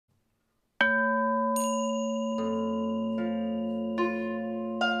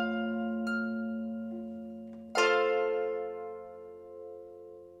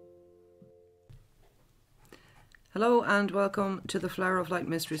Hello and welcome to the Flower of Light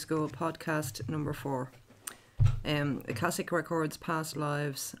Mystery School podcast number 4. Akashic Records, Past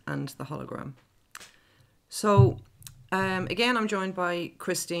Lives and the Hologram. So, again, I'm joined by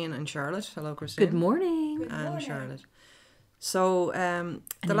Christine and Charlotte. Hello, Christine. Good morning. Good morning. Charlotte. So,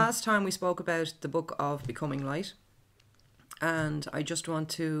 the last time we spoke about the book of Becoming Light, and I just want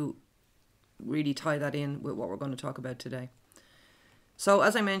to really tie that in with what we're going to talk about today. So,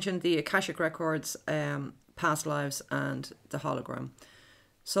 as I mentioned, the Akashic Records, Past Lives and the Hologram.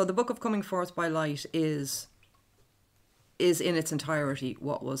 So the book of Coming Forth by Light is in its entirety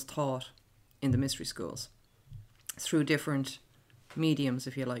what was taught in the mystery schools through different mediums,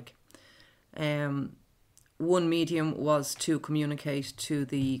 if you like. One medium was to communicate to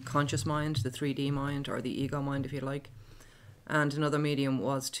the conscious mind, the 3D mind, or the ego mind, if you like. And another medium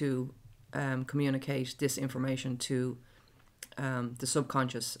was to communicate this information to the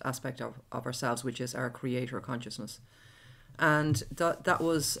subconscious aspect of ourselves, which is our creator consciousness. And that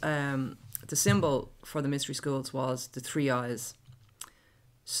was the symbol for the mystery schools was the 3 eyes.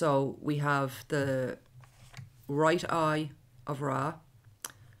 So we have the right eye of Ra,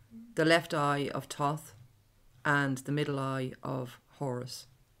 the left eye of Thoth, and the middle eye of Horus.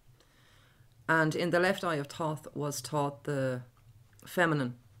 And in the left eye of Thoth was taught the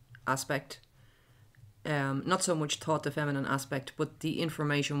feminine aspect. Not so much taught the feminine aspect, but the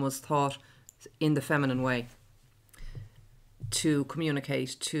information was taught in the feminine way to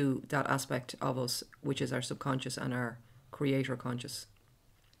communicate to that aspect of us, which is our subconscious and our creator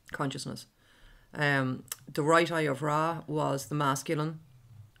consciousness. The right eye of Ra was the masculine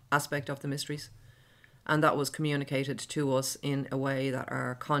aspect of the mysteries, and that was communicated to us in a way that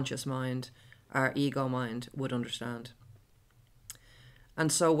our conscious mind, our ego mind would understand.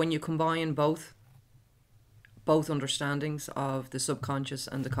 And so when you combine both understandings of the subconscious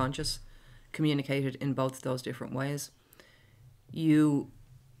and the conscious, communicated in both those different ways, you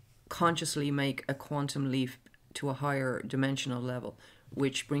consciously make a quantum leap to a higher dimensional level,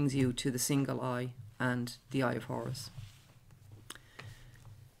 which brings you to the single eye and the eye of Horus.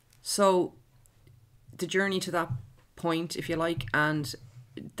 So the journey to that point, if you like, and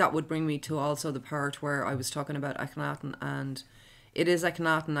that would bring me to also the part where I was talking about Akhenaten, and it is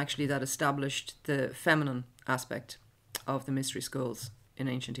Akhenaten actually that established the feminine aspect of the mystery schools in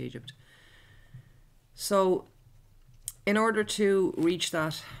ancient Egypt. So in order to reach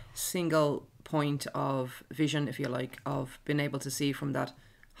that single point of vision, if you like, of being able to see from that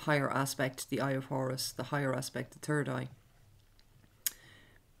higher aspect, the eye of Horus, the higher aspect, the third eye,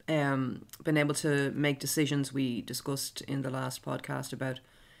 been able to make decisions, we discussed in the last podcast about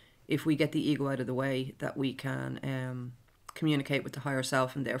if we get the ego out of the way, that we can communicate with the higher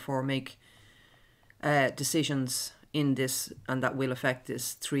self and therefore make decisions in this, and that will affect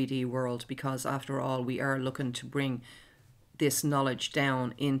this 3D world, because after all we are looking to bring this knowledge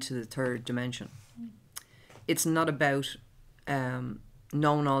down into the third dimension. It's not about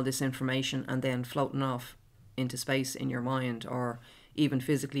knowing all this information and then floating off into space in your mind, or even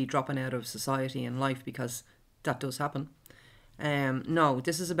physically dropping out of society and life, because that does happen. No,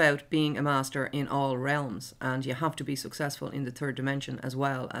 this is about being a master in all realms, and you have to be successful in the third dimension as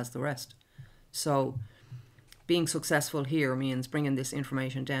well as the rest. So being successful here means bringing this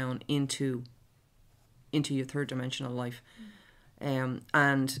information down into your third dimensional life.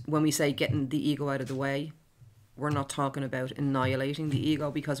 And when we say getting the ego out of the way, we're not talking about annihilating the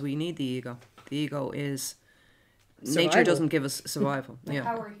ego, because we need the ego. The ego is survival. Nature doesn't give us survival. The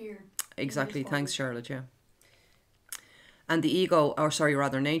power here. Exactly. Thanks, Charlotte. Yeah. And the ego, or sorry,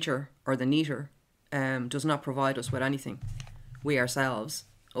 rather nature, or the neter, does not provide us with anything. We ourselves,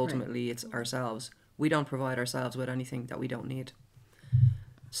 ultimately, right. It's ourselves. We don't provide ourselves with anything that we don't need.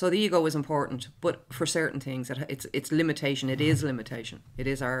 So the ego is important, but for certain things, it's limitation. It is limitation. It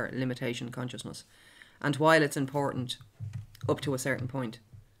is our limitation consciousness. And while it's important up to a certain point,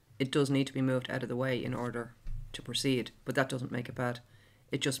 it does need to be moved out of the way in order to proceed. But that doesn't make it bad.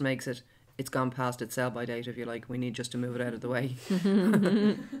 It just makes it, it's gone past its sell-by date, if you like. We need just to move it out of the way.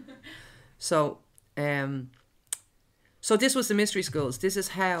 So this was the mystery schools. This is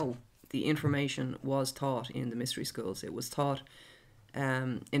how the information was taught in the mystery schools. It was taught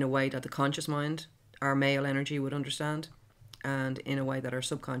in a way that the conscious mind, our male energy, would understand, and in a way that our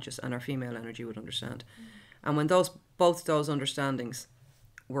subconscious and our female energy would understand. And when both those understandings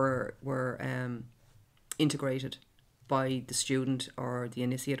were integrated by the student or the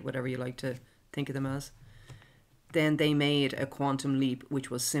initiate, whatever you like to think of them as, then they made a quantum leap, which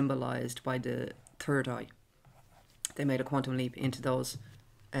was symbolized by the third eye. They made a quantum leap into those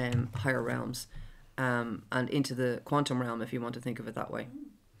higher realms, and into the quantum realm, if you want to think of it that way.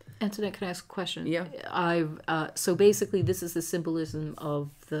 Antoinette, can I ask a question? Yeah. So basically, this is the symbolism of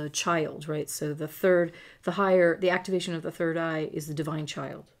the child, right? So the activation of the third eye is the divine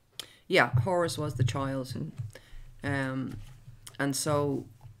child. Yeah, Horus was the child. And so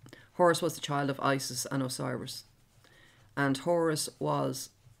Horus was the child of Isis and Osiris. And Horus was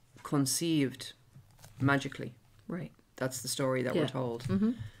conceived magically. Right. That's the story that we're told.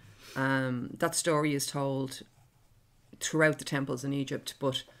 Mm-hmm. That story is told throughout the temples in Egypt,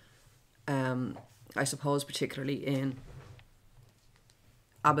 but I suppose particularly in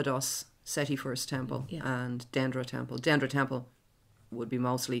Abydos, Seti First Temple, and Dendra Temple. Dendra Temple would be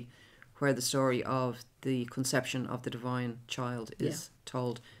mostly where the story of the conception of the divine child is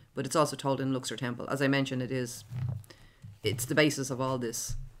told, but it's also told in Luxor Temple. As I mentioned, it's the basis of all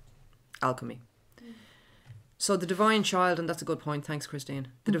this alchemy. So the divine child, and that's a good point, thanks Christine,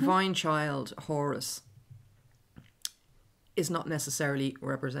 the divine child, Horus, is not necessarily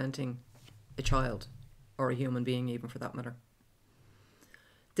representing a child or a human being even for that matter.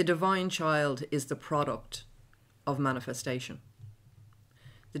 The divine child is the product of manifestation.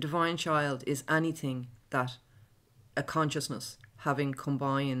 The divine child is anything that a consciousness, having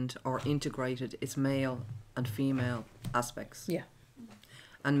combined or integrated its male and female aspects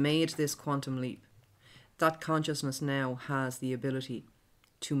and made this quantum leap, that consciousness now has the ability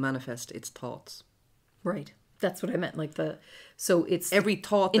to manifest its thoughts. Right. That's what I meant. So it's every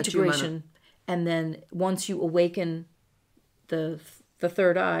thought integration, and then once you awaken the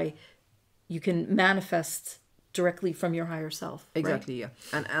third eye, you can manifest directly from your higher self. Exactly, right?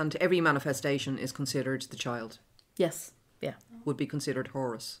 yeah. And every manifestation is considered the child. Yes. Yeah. Would be considered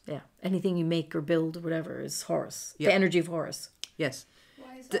Horus. Yeah. Anything you make or build or whatever is Horus. Yeah. The energy of Horus. Yes.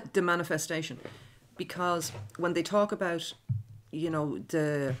 Why is that? The manifestation. Because when they talk about,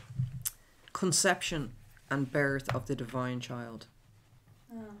 the conception and birth of the divine child.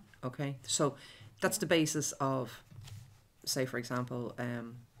 Okay, so that's the basis of, say for example,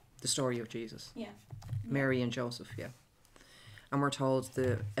 the story of Jesus. Yeah. Mary and Joseph, and we're told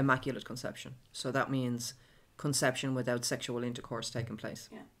the Immaculate Conception. So that means conception without sexual intercourse taking place.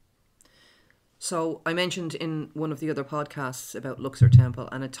 Yeah. So I mentioned in one of the other podcasts about Luxor Temple,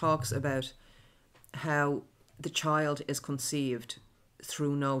 and it talks about how the child is conceived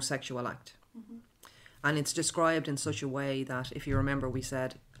through no sexual act. And it's described in such a way that, if you remember, we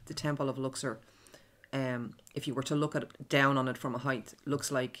said the Temple of Luxor, if you were to look down on it from a height,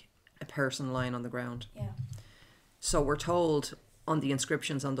 looks like a person lying on the ground. Yeah. So we're told on the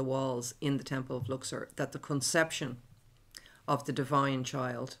inscriptions on the walls in the Temple of Luxor that the conception of the divine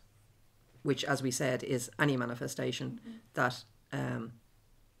child, which, as we said, is any manifestation that an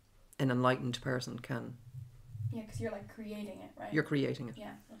enlightened person can... Yeah, because you're creating it, right? You're creating it.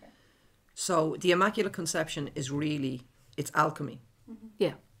 Yeah, okay. So the Immaculate Conception is really, it's alchemy.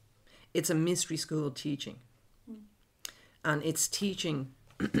 Yeah. It's a mystery school teaching. And it's teaching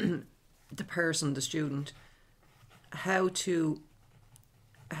the person, the student, how to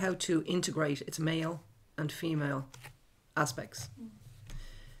integrate its male and female aspects.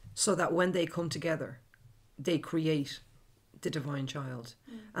 So that when they come together, they create the divine child.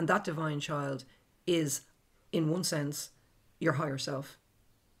 And that divine child is, in one sense, your higher self.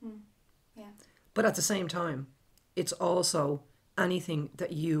 Yeah. But at the same time, it's also anything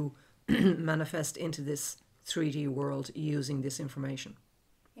that you manifest into this 3D world using this information,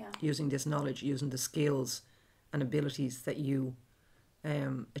 using this knowledge, using the skills and abilities that you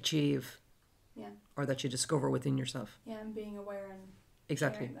achieve or that you discover within yourself. Yeah, and being aware and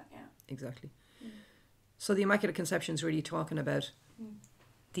exactly sharing that, exactly. So the Immaculate Conception is really talking about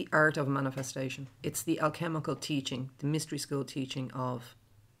the art of manifestation. It's the alchemical teaching, the mystery school teaching of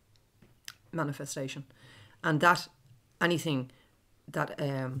manifestation, and that anything that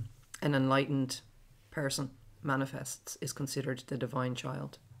an enlightened person manifests is considered the divine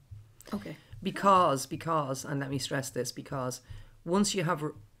child. Okay. Because, and let me stress this, because once you have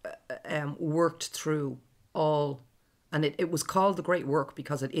worked through all, and it was called the great work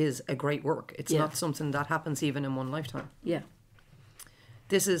because it is a great work. It's not something that happens even in one lifetime. Yeah.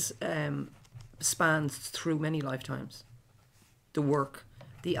 This is spans through many lifetimes. The work,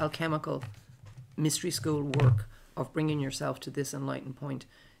 the alchemical mystery school work of bringing yourself to this enlightened point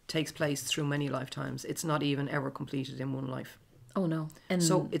takes place through many lifetimes. It's not even ever completed in one life. Oh no. And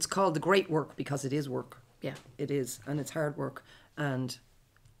so it's called the great work because it is work. Yeah. It is, and it's hard work, and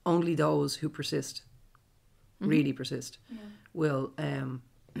only those who persist, really persist, will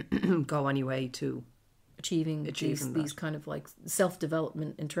go any way to achieving these kind of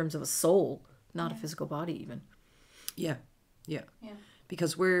self-development in terms of a soul, not a physical body even. Yeah.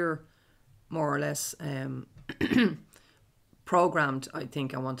 Because we're more or less programmed, I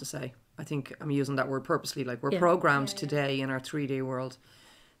think I want to say. I think I'm using that word purposely. Like we're programmed today in our 3D world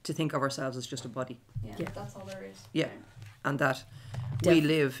to think of ourselves as just a body. Yeah, that's all there is. Yeah. And that we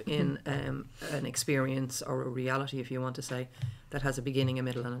live in an experience or a reality, if you want to say, that has a beginning, a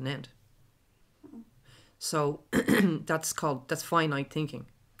middle and an end. So that's finite thinking.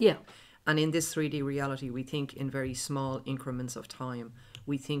 Yeah. And in this 3D reality, we think in very small increments of time.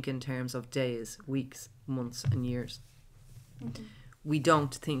 We think in terms of days, weeks, months and years. Mm-hmm. We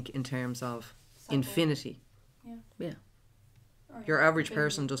don't think in terms of infinity. Yeah. Your average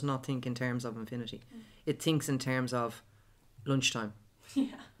person does not think in terms of infinity. It thinks in terms of lunchtime.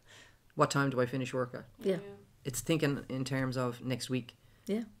 Yeah. What time do I finish work at? Yeah. It's thinking in terms of next week.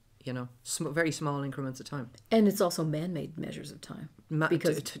 Yeah. You know, very small increments of time. And it's also man-made measures of time.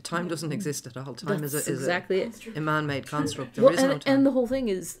 Because time doesn't exist at all. Time is exactly a man-made construct. There is no time. And the whole thing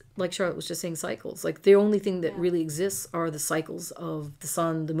is, like Charlotte was just saying, cycles. Like the only thing that really exists are the cycles of the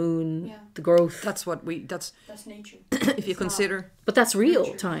sun, the moon, the growth. That's nature. If you consider. But that's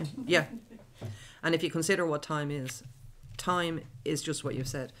real time. Yeah. And if you consider what time is just what you've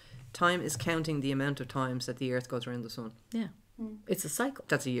said. Time is counting the amount of times that the Earth goes around the sun. Yeah. It's a cycle.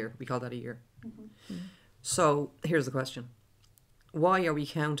 That's a year. We call that a year. Mm-hmm. So here's the question. Why are we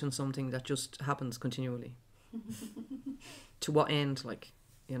counting something that just happens continually? To what end, like,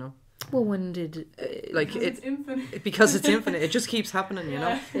 you know? Well, when did... it's infinite. Because it's infinite. It just keeps happening, you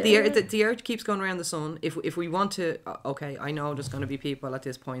know? The Earth keeps going around the sun. If we want to... Okay, I know there's going to be people at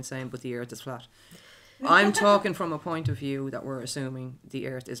this point saying, but the Earth is flat. I'm talking from a point of view that we're assuming the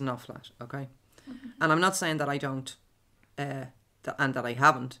Earth is not flat, okay? And I'm not saying that I don't... and that I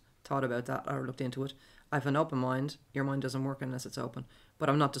haven't thought about that or looked into it. I have an open mind. Your mind doesn't work unless it's open. But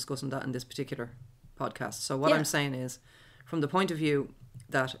I'm not discussing that in this particular podcast. So what I'm saying is, from the point of view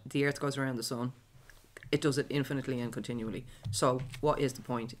that the Earth goes around the sun, it does it infinitely and continually. So what is the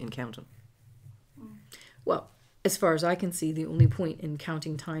point in counting? Well, as far as I can see, the only point in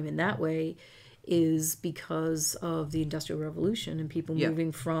counting time in that way is because of the Industrial Revolution and people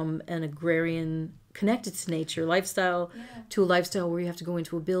moving from an agrarian, connected to nature lifestyle to a lifestyle where you have to go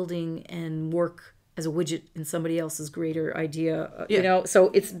into a building and work as a widget in somebody else's greater idea, you know.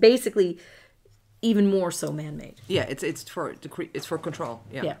 So it's basically even more so man-made. Yeah, it's for control.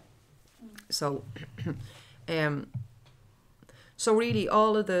 Yeah. So, so really,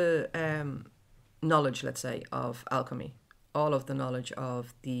 all of the knowledge, let's say, of alchemy, all of the knowledge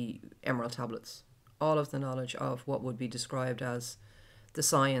of the emerald tablets, all of the knowledge of what would be described as the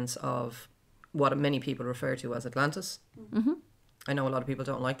science of what many people refer to as Atlantis. Mm-hmm. I know a lot of people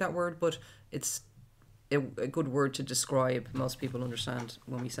don't like that word, but it's a good word to describe. Most people understand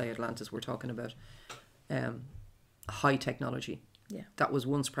when we say Atlantis, we're talking about high technology that was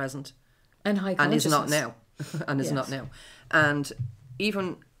once present and high and is not now, and is not now. And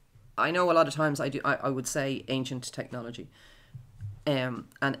even I know a lot of times I would say ancient technology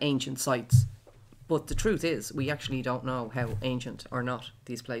and ancient sites, but the truth is we actually don't know how ancient or not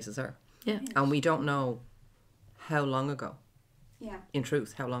these places are. Yeah. And we don't know how long ago. Yeah. In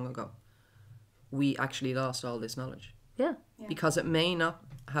truth, how long ago we actually lost all this knowledge. Yeah. Because it may not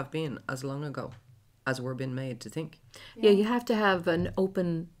have been as long ago as we're being made to think. Yeah, you have to have an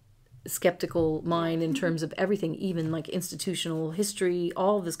open, skeptical mind in terms of everything, even like institutional history,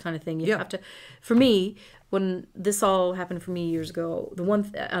 all this kind of thing. You have to. For me, when this all happened for me years ago,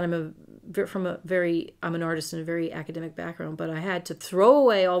 and I'm an artist in a very academic background, but I had to throw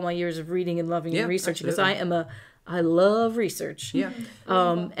away all my years of reading and loving and researching because I love research. Yeah.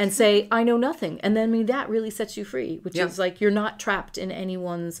 And say, I know nothing. And then, I mean, that really sets you free, which is like you're not trapped in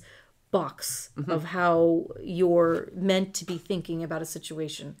anyone's box of how you're meant to be thinking about a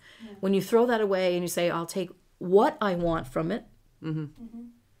situation. Yeah. When you throw that away and you say, I'll take what I want from it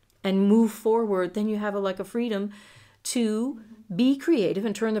and move forward, then you have a freedom to be creative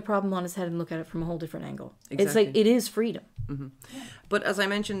and turn the problem on its head and look at it from a whole different angle. Exactly. It's like, it is freedom. Mm-hmm. Yeah. But as I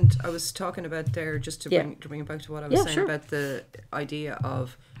mentioned, I was talking about there, just to bring it back to what I was saying about the idea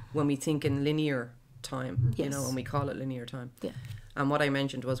of when we think in linear time, you know, and we call it linear time. Yeah. And what I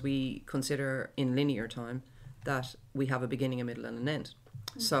mentioned was we consider in linear time that we have a beginning, a middle and an end.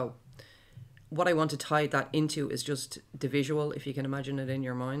 So what I want to tie that into is just the visual, if you can imagine it in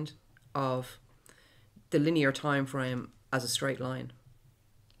your mind, of the linear time frame as a straight line.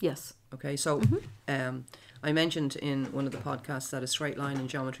 Yes. Okay, so I mentioned in one of the podcasts that a straight line in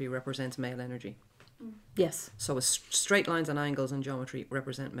geometry represents male energy. Yes. So straight lines and angles in geometry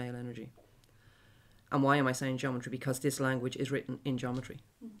represent male energy. And why am I saying geometry? Because this language is written in geometry.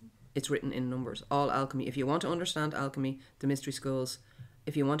 It's written in numbers. All alchemy. If you want to understand alchemy, the mystery schools,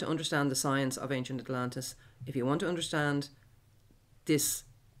 if you want to understand the science of ancient Atlantis, if you want to understand this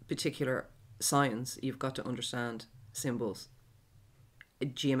particular science, you've got to understand symbols,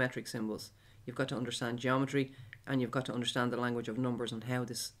 geometric symbols. You've got to understand geometry, and you've got to understand the language of numbers and how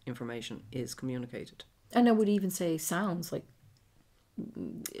this information is communicated. And I would even say sounds like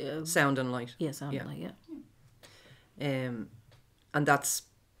Sound and light. yeah, sound and light, yeah. And that's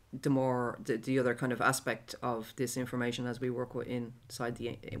the other kind of aspect of this information as we work with inside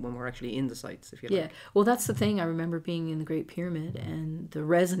when we're actually in the sites, if you like. Yeah. Well, that's the thing. I remember being in the Great Pyramid, and the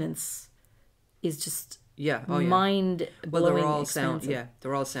resonance is just mind blowing. Well, they're all sound. Yeah,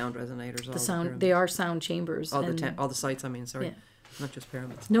 they're all sound resonators. The sound. They are sound chambers. All the sites. I mean, sorry, Yeah. not just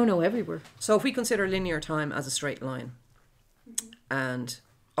pyramids. No, everywhere. So if we consider linear time as a straight line, and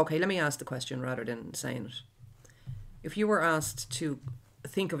okay, let me ask the question rather than saying it. If you were asked to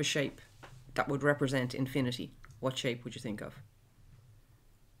think of a shape that would represent infinity, what shape would you think of?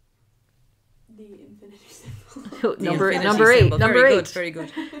 The infinity symbol. Number Infinity eight. symbol. Number Very eight. good, very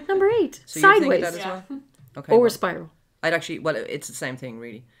good. Number 8. So you think Sideways. of that as well? Yeah. Okay. Or well, a spiral. I'd actually, well, it's the same thing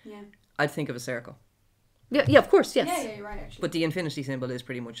really. Yeah. I'd think of a circle. Yeah, of course, yes. Yeah, you're right, actually. But the infinity symbol is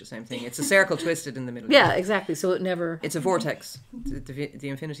pretty much the same thing. It's a circle twisted in the middle. Yeah, exactly. So it never. It's a vortex. The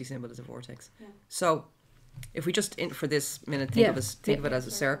infinity symbol is a vortex. Yeah. So if we just, for this minute, think Yeah. of it as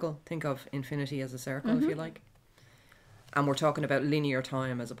a circle. Think of infinity as a circle, if you like. And we're talking about linear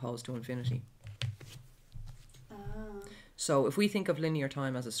time as opposed to infinity. So if we think of linear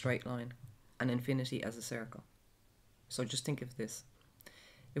time as a straight line and infinity as a circle. So just think of this.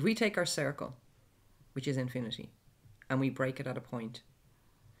 If we take our circle, which is infinity, and we break it at a point,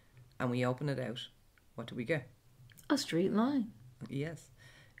 and we open it out, what do we get? A straight line. Yes.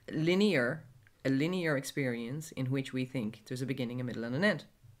 A linear experience in which we think there's a beginning, a middle, and an end.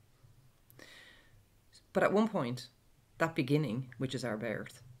 But at one point, that beginning, which is our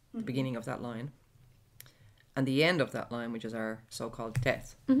birth, the beginning of that line, and the end of that line, which is our so-called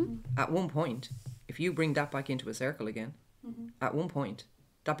death, at one point, if you bring that back into a circle again, at one point,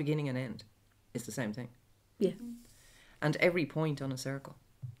 that beginning and end is the same thing. Yeah. And every point on a circle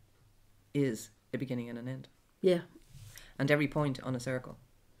is a beginning and an end. Yeah. And every point on a circle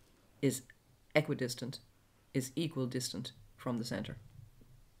is equidistant, is equal distant from the centre.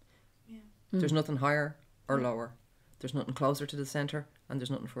 Yeah. There's nothing higher or lower. There's nothing closer to the centre, and there's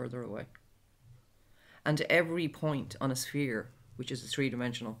nothing further away. And every point on a sphere, which is a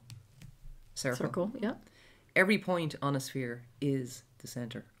three-dimensional circle, Yeah. every point on a sphere is the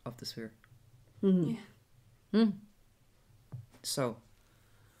centre of the sphere. Yeah. So,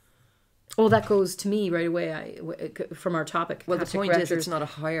 Oh, that goes to me right away. From our topic. well, the Akashic point is records. it's not a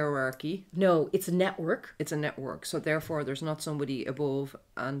hierarchy. No, it's a network. It's a network. So therefore, there's not somebody above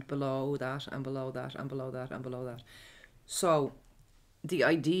and below that and below that and below that and below that. So the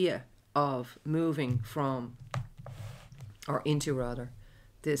idea of moving from, or into rather,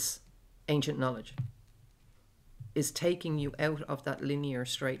 this ancient knowledge is taking you out of that linear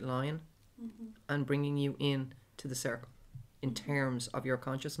straight line and bringing you in to the circle in terms of your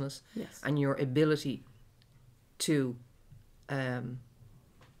consciousness and your ability to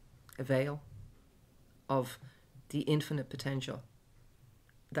avail of the infinite potential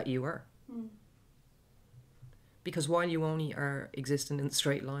that you are. Because while you only are existing in the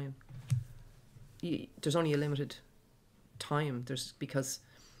straight line, there's only a limited time. Because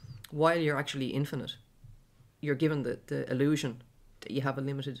while you're actually infinite, you're given the illusion that you have a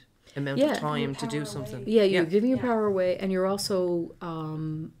limited amount of time to do something. Yeah, you're giving your power away, and you're also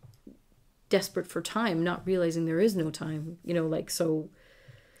desperate for time, not realizing there is no time. So.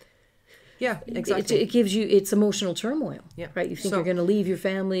 Yeah, exactly. It gives you, it's emotional turmoil. Yeah. Right? You think you're going to leave your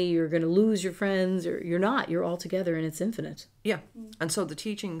family, you're going to lose your friends, or you're not. You're all together, and it's infinite. Yeah. And so the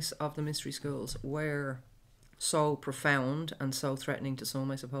teachings of the mystery schools were so profound and so threatening to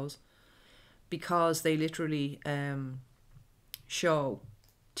some, I suppose, because they literally not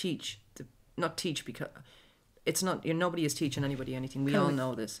teach because it's not, nobody is teaching anybody anything. We all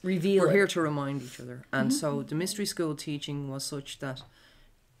know this. We're here to remind each other. And so the mystery school teaching was such that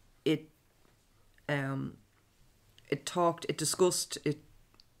it discussed, it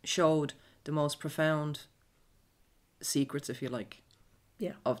showed the most profound secrets, if you like,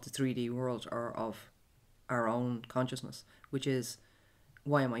 of the 3D world or of our own consciousness, which is,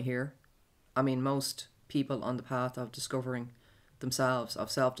 why am I here? I mean, most people on the path of discovering themselves, of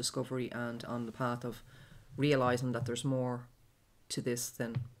self-discovery, and on the path of realising that there's more to this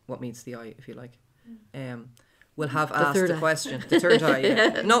than what meets the eye, if you like, will have asked the question. The third eye,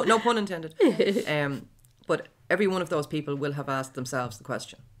 yeah. No pun intended. But every one of those people will have asked themselves the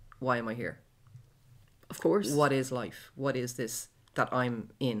question, why am I here? Of course. What is life? What is this that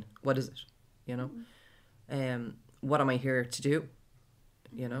I'm in? What is it? What am I here to do?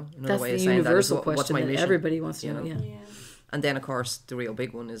 You know, another That's way the of saying that is universal what's question my that mission? everybody wants to you know. know? Yeah. Yeah. And then, of course, the real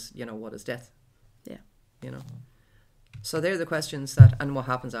big one is, you know, what is death? Yeah. You know. So they're the questions that, and what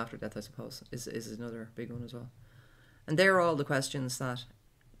happens after death, I suppose, is another big one as well. And they're all the questions that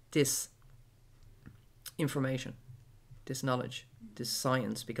this information, this knowledge, this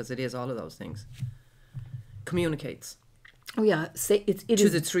science, because it is all of those things, communicates Oh yeah. Say it to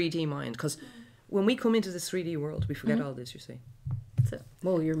is. the 3D mind. Because when we come into this 3D world, we forget all this, you see.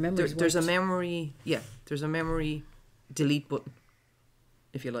 Well, your memory's There's a wiped. memory, there's a memory delete button,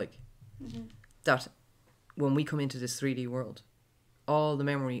 if you like, that when we come into this 3D world, all the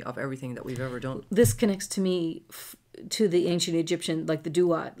memory of everything that we've ever done. This connects to me to the ancient Egyptian, like the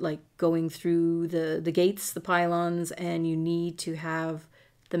duat, like going through the gates, the pylons, and you need to have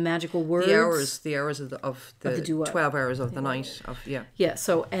the magical words. The hours of the the duat. 12 hours of the night of Yeah.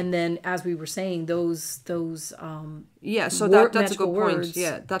 So, and then as we were saying, those so that's a magical good point. words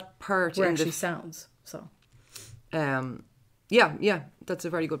Yeah, that part were in actually the sounds. So yeah, that's a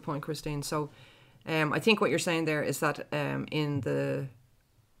very good point, Christine. So I think what you're saying there is that in the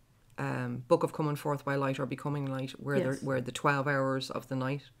Book of Coming Forth by Light or Becoming Light, where the 12 hours of the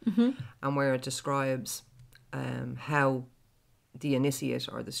night, and where it describes how the initiate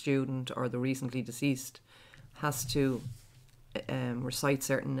or the student or the recently deceased has to recite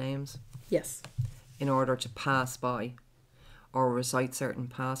certain names yes. in order to pass by, or recite certain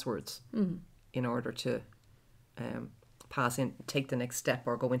passwords in order to pass in, take the next step,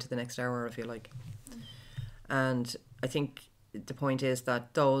 or go into the next hour, if you like. And I think the point is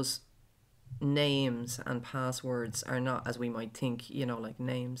that those names and passwords are not, as we might think, you know, like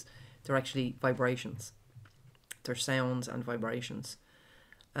names. They're actually vibrations. They're sounds and vibrations.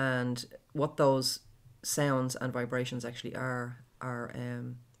 And what those sounds and vibrations actually are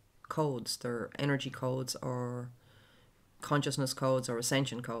codes. They're energy codes or consciousness codes or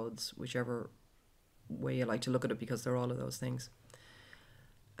ascension codes, whichever way you like to look at it, because they're all of those things.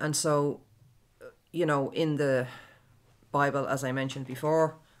 And so, you know, in the Bible, as I mentioned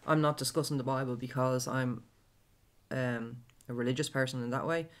before, I'm not discussing the Bible because I'm a religious person in that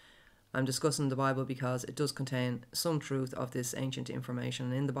way. I'm discussing the Bible because it does contain some truth of this ancient information.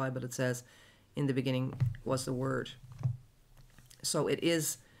 And in the Bible it says, in the beginning was the Word. So it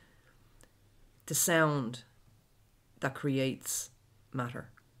is the sound that creates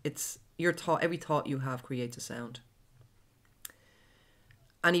matter. It's your thought. Every thought you have creates a sound.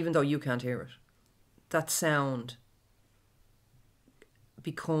 And even though you can't hear it, that sound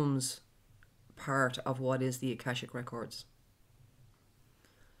becomes part of what is the Akashic records.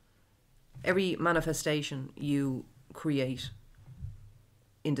 Every manifestation you create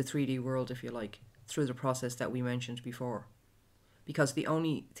in the 3D world, if you like, through the process that we mentioned before. Because the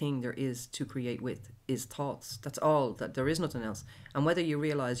only thing there is to create with is thoughts. That's all. That there is nothing else. And whether you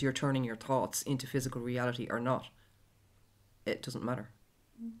realize you're turning your thoughts into physical reality or not, it doesn't matter.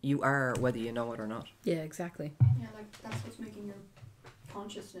 You are, whether you know it or not. Yeah, exactly. Yeah, like that's what's making your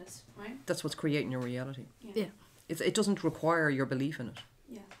consciousness, right? That's what's creating your reality. Yeah. It doesn't require your belief in it.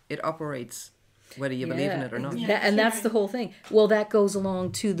 Yeah. It operates whether you believe in it or not. Yeah. And that's the whole thing. Well, that goes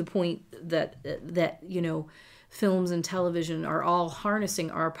along to the point that you know, films and television are all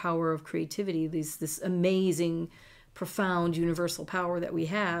harnessing our power of creativity, this amazing, profound, universal power that we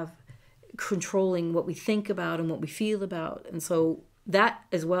have, controlling what we think about and what we feel about. And so that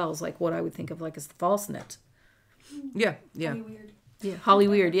as well is like what I would think of like as the false net. Yeah. Really weird. Yeah,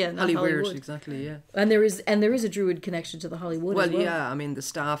 Hollyweird, yeah, not Hollywood, Hollywood. exactly, yeah. And there is a Druid connection to the Hollywood Well, as well. yeah, I mean, the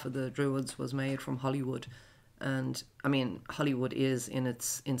staff of the Druids was made from Hollywood. And, I mean, Hollywood is, in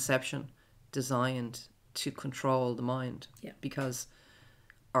its inception, designed to control the mind. Yeah. Because,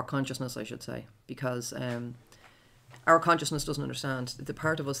 our consciousness, I should say. Because our consciousness doesn't understand the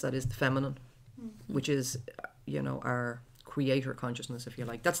part of us that is the feminine, which is, you know, our creator consciousness, if you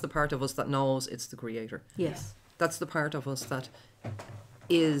like. That's the part of us that knows it's the creator. Yes. That's the part of us that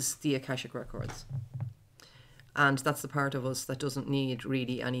is the Akashic records. And that's the part of us that doesn't need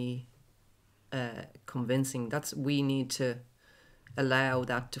really any convincing. We need to allow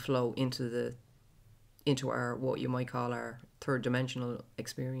that to flow into our, what you might call our third dimensional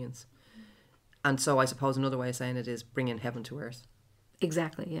experience. And so I suppose another way of saying it is bringing heaven to earth.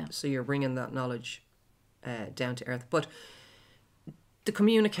 Exactly, yeah. So you're bringing that knowledge down to earth. But the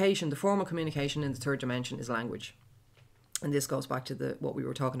communication, the form of communication in the third dimension is language. And this goes back to what we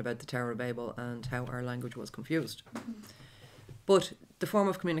were talking about, the Tower of Babel, and how our language was confused. But the form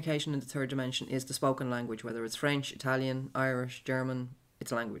of communication in the third dimension is the spoken language, whether it's French, Italian, Irish, German,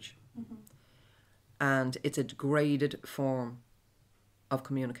 it's language. And it's a degraded form of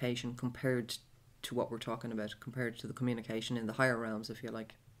communication compared to what we're talking about compared to the communication in the higher realms, if you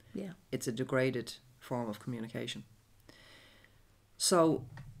like. Yeah. It's a degraded form of communication. So,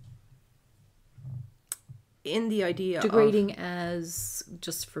 in the idea Degrading of as,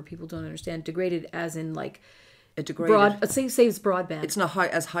 just for people who don't understand, degraded as in like a degraded, say it's broadband. it's not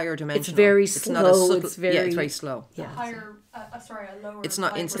as higher dimensional. It's very It's slow. not as subtle. It's very, yeah, it's very slow. yeah. Higher, a lower. It's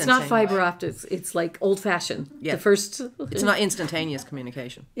not fiber. It's instant. not fiber optics. It's like old fashioned. Yeah. The first. It's not instantaneous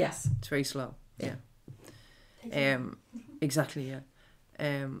communication. Yes. It's very slow. Yeah. Takes a minute. Exactly. Yeah.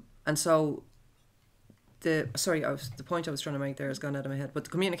 And so the point I was trying to make there has gone out of my head. But the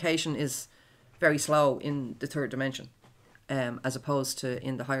communication is very slow in the third dimension, as opposed to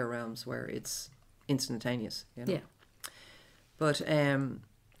in the higher realms where it's instantaneous. You know? Yeah. But I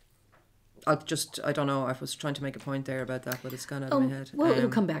don't know. I was trying to make a point there about that, but it's gone out of my head. Well, it'll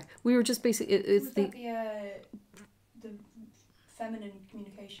come back. We were just basically it's Was the that the feminine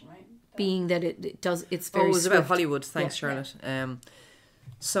communication, right? being that it does. It's very. it was about swift. Hollywood. Thanks, Yeah. Charlotte.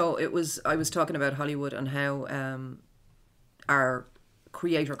 So I was talking about Hollywood and how our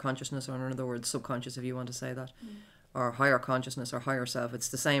creator consciousness, or in other words, subconscious, if you want to say that, or higher consciousness or higher self, it's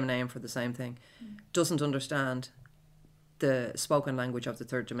the same name for the same thing, doesn't understand the spoken language of the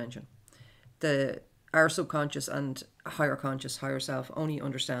third dimension. Our subconscious and higher conscious, higher self only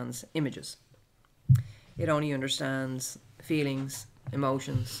understands images. It only understands feelings,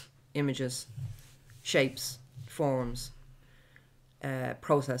 emotions, images, shapes, forms,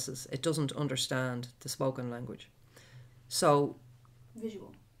 processes. It doesn't understand the spoken language. So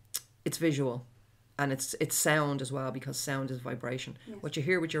Visual. it's visual, and it's sound as well, because sound is vibration. Yes. What you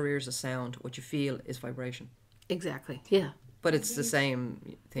hear with your ears is sound. What you feel is vibration. Exactly. Yeah. But it's the Beat.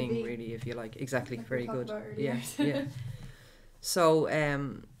 same thing, Beat. really, if you like. Exactly. Like we Very talked good. about Yeah, earlier. yeah.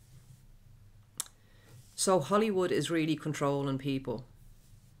 So Hollywood is really controlling people,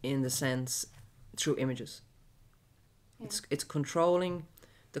 in the sense through images. Yeah. It's controlling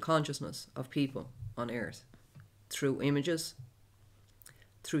the consciousness of people on Earth through images,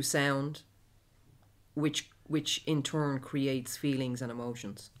 through sound, which in turn creates feelings and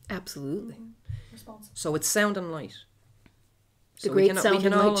emotions. Absolutely. Responsive. So it's sound and light. The So great we sound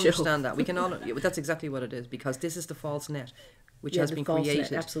can and all light show. understand that. We can all. Yeah, that's exactly what it is, because this is the false net, which Yeah, has the been false net,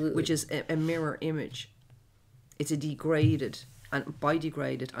 created, absolutely. which is a mirror image. It's a degraded, and by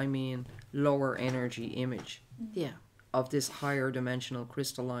degraded I mean lower energy image Yeah. of this higher dimensional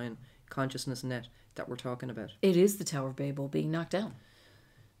crystalline consciousness net that we're talking about. It is the Tower of Babel being knocked down.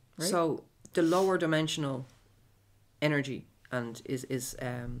 Right. So the lower dimensional energy and is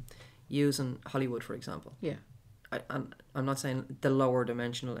using Hollywood, for example. Yeah. I'm not saying the lower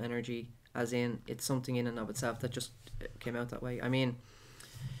dimensional energy as in it's something in and of itself that just came out that way. I mean,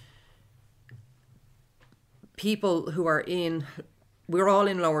 people who are we're all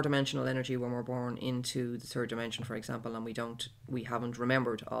in lower dimensional energy when we're born into the third dimension, for example, and we haven't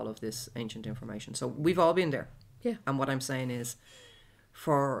remembered all of this ancient information. So we've all been there. Yeah. And what I'm saying is,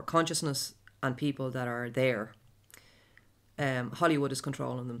 for consciousness and people that are there, Hollywood is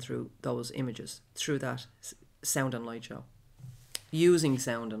controlling them through those images, through that sound and light show, using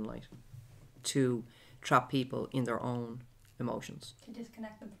sound and light to trap people in their own emotions. To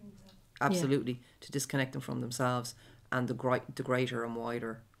disconnect them from themselves. Absolutely, to disconnect them from themselves and the greater and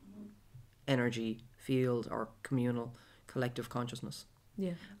wider energy field or communal collective consciousness.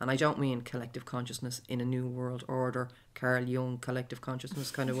 Yeah. And I don't mean collective consciousness in a New World Order, Carl Jung collective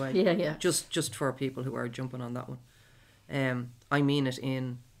consciousness kind of way. Yeah, yeah. Just for people who are jumping on that one. I mean it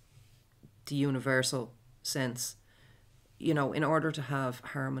in the universal sense. You know, in order to have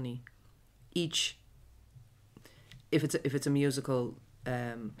harmony, if it's a musical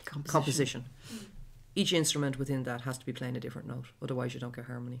composition, each instrument within that has to be playing a different note. Otherwise, you don't get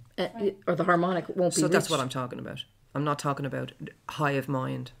harmony. Or the harmonic won't be So that's reached. what I'm talking about. I'm not talking about hive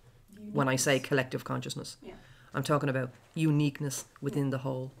mind when I say collective consciousness. Yeah. I'm talking about uniqueness within the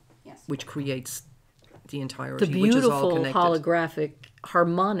whole, Yes. which creates the entirety, The which is all beautiful connected. holographic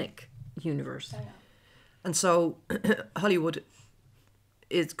harmonic universe. I know. And so Hollywood,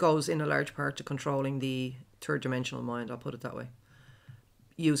 it goes in a large part to controlling the third dimensional mind, I'll put it that way,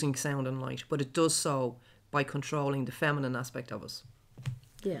 using sound and light. But it does so by controlling the feminine aspect of us.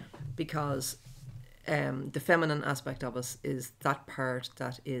 Yeah. Because the feminine aspect of us is that part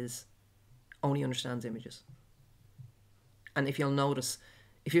that only understands images. And if you'll notice,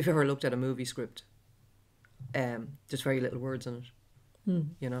 if you've ever looked at a movie script, there's very little words in it.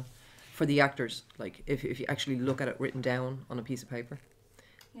 You know, for the actors, like if you actually look at it written down on a piece of paper,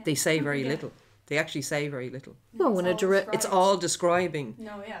 Yeah. they say very Yeah. little. They actually say very little. Well, when a direct, It's all describing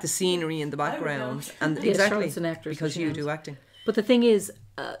No, yeah. the scenery in the I would background, know. and Yeah, exactly Charlotte's an actress, because so she you knows. do acting. but the thing is,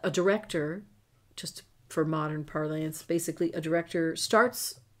 a director just for modern parlance, basically a good director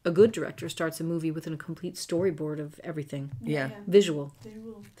starts a movie with a complete storyboard of everything. Yeah. Visual.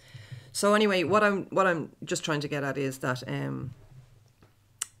 Visual. So anyway, what I'm just trying to get at is that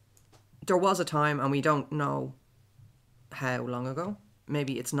there was a time, and we don't know how long ago,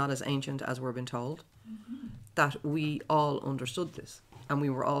 maybe it's not as ancient as we're being told, that we all understood this, and we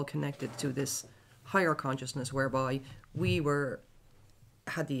were all connected to this higher consciousness whereby we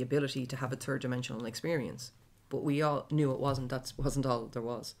had the ability to have a third dimensional experience, but we all knew that wasn't all there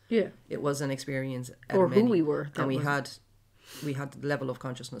was. Yeah. It was an experience out Or of many, who we were. and we had the level of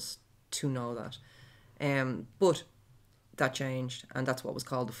consciousness to know that. But that changed, and that's what was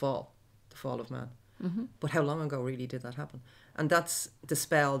called the fall of man. Mm-hmm. But how long ago really did that happen? And that's the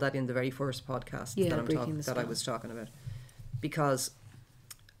spell that in the very first podcast that I was talking about. Because,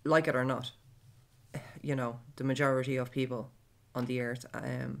 like it or not, the majority of people on the earth,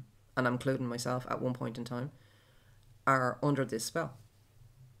 and I'm including myself at one point in time, are under this spell.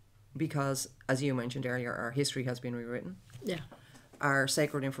 Because, as you mentioned earlier, our history has been rewritten. Yeah. Our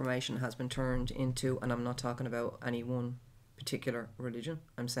sacred information has been turned into, and I'm not talking about any one particular religion,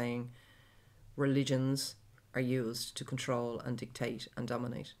 I'm saying religions are used to control and dictate and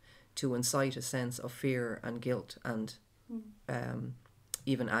dominate, to incite a sense of fear and guilt and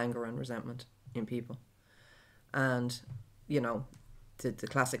even anger and resentment in people. And, the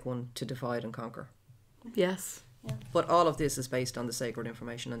classic one, to divide and conquer. Yes. Yeah. But all of this is based on the sacred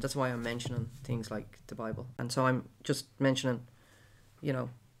information, and that's why I'm mentioning things like the Bible. And so I'm just mentioning,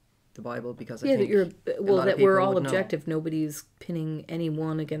 the Bible because I think that we're all objective. Nobody's pinning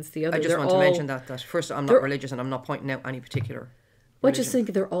anyone against the other. I just want to mention that first, I'm not religious, and I'm not pointing out any particular religion. I just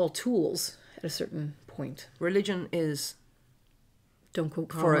think they're all tools at a certain point. Religion is don't quote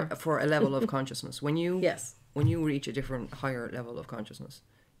karma. for a level of consciousness. When you yes. When you reach a different higher level of consciousness,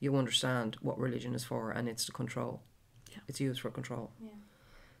 you understand what religion is for, and it's to control. Yeah. It's used for control.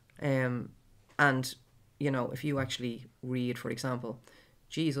 Yeah. And if you actually read, for example,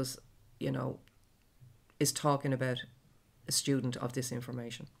 Jesus, is talking about a student of this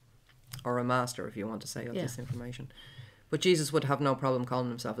information, or a master, if you want to say, of this information. But Jesus would have no problem calling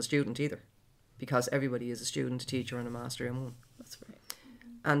himself a student either, because everybody is a student, a teacher, and a master in one. That's right.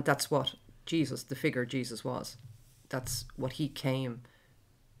 And that's what Jesus, the figure Jesus was. That's what he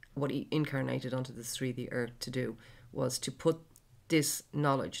incarnated onto this 3D earth to do, was to put this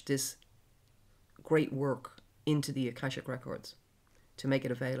knowledge, this great work into the Akashic records, to make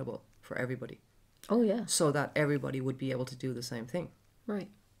it available for everybody. Oh, yeah. So that everybody would be able to do the same thing. Right.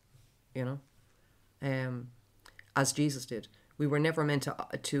 As Jesus did. We were never meant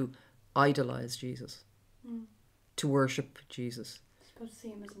to idolize Jesus, to worship Jesus. Supposed to see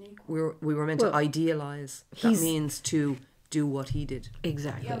him as an equal. We were meant to idealize. That means to do what he did.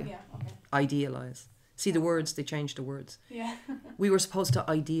 Exactly. Oh, yeah, okay. Idealize. See the words, they changed the words. Yeah. We were supposed to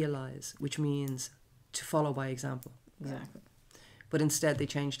idealize, which means to follow by example. Exactly. But instead they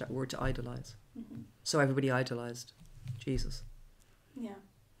changed that word to idolize. Mm-hmm. So everybody idolized Jesus. Yeah.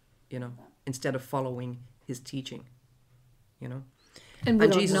 Instead of following his teaching.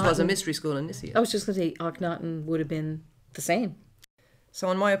 And Jesus was a mystery school initiate. I was just going to say Akhenaten would have been the same. So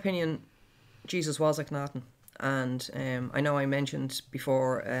in my opinion, Jesus was Akhenaten. And I know I mentioned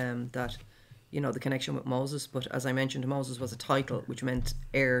before that, the connection with Moses. But as I mentioned, Moses was a title which meant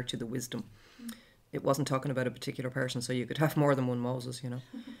heir to the wisdom. It wasn't talking about a particular person, so you could have more than one Moses,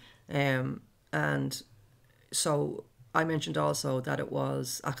 And so I mentioned also that it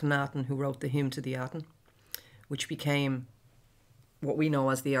was Akhenaten who wrote the hymn to the Aten, which became what we know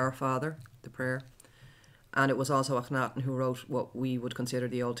as the Our Father, the prayer. And it was also Akhenaten who wrote what we would consider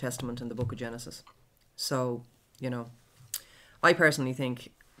the Old Testament and the Book of Genesis. So, I personally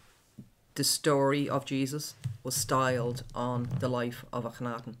think the story of Jesus was styled on the life of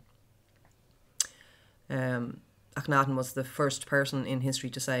Akhenaten. Akhenaten was the first person in history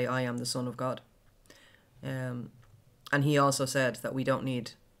to say, I am the Son of God. And he also said that we don't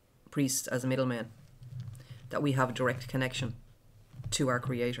need priests as a middleman, that we have a direct connection to our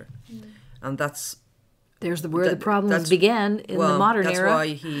Creator. And that's... There's where the problems began in the modern era. That's why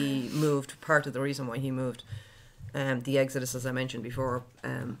he moved, part of the reason why he moved. The Exodus, as I mentioned before,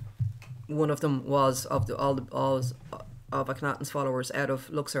 one of them was of Akhenaten's followers out of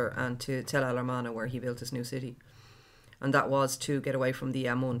Luxor and to Tel El Amarna, where he built his new city. And that was to get away from the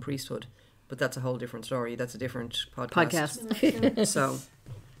Amun priesthood. But that's a whole different story. That's a different podcast.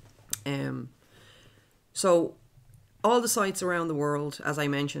 So all the sites around the world, as I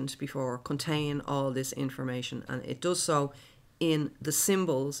mentioned before, contain all this information, and it does so in the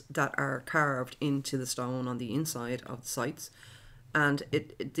symbols that are carved into the stone on the inside of the sites. And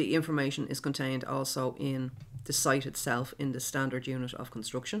the information is contained also in the site itself, in the standard unit of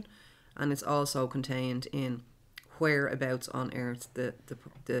construction, and it's also contained in whereabouts on Earth the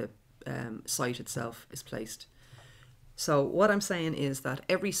site itself is placed. So what I'm saying is that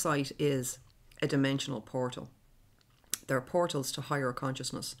every site is a dimensional portal. They're portals to higher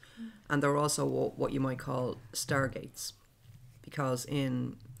consciousness, and they're also what you might call stargates, because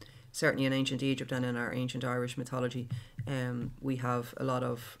certainly in ancient Egypt and in our ancient Irish mythology, we have a lot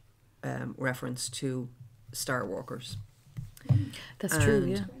of reference to star walkers. That's true,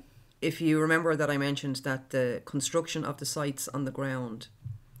 yeah. If you remember that I mentioned that the construction of the sites on the ground,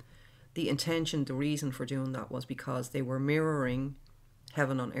 the intention, the reason for doing that was because they were mirroring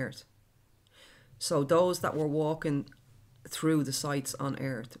heaven on earth. So those that were walking through the sites on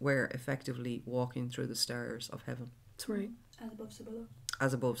earth were effectively walking through the stars of heaven. That's right. As above, so below.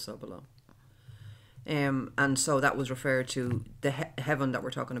 As above, so below. And so that was referred to, the heaven that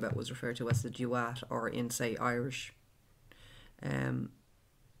we're talking about was referred to as the duat, or in, say, Irish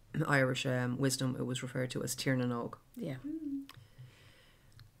wisdom, it was referred to as Tirnanog. Yeah.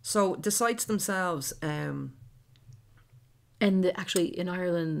 So the sites themselves... and actually in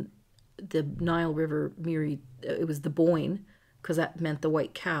Ireland, the Nile River mirrored, it was the Boyne, because that meant the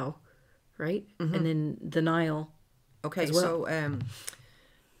white cow, right? Mm-hmm. And then the Nile. Okay, as well. So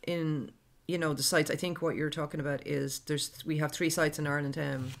in the sites, I think what you're talking about is we have 3 sites in Ireland,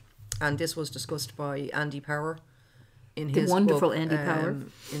 and this was discussed by Andy Power in his wonderful book, Andy Power,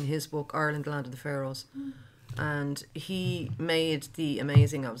 in his book Ireland, the Land of the Pharaohs, and he made the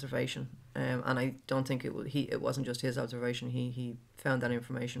amazing observation, and I don't think it wasn't just his observation. He found that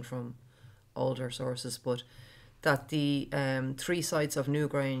information from older sources, but that the 3 sites of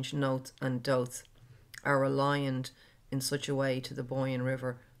Newgrange, Noth, and Doth are aligned in such a way to the Boyne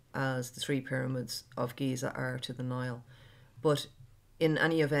River as the 3 pyramids of Giza are to the Nile. But in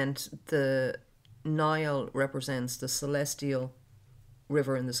any event, the Nile represents the celestial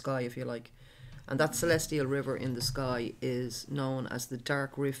river in the sky, if you like. And that celestial river in the sky is known as the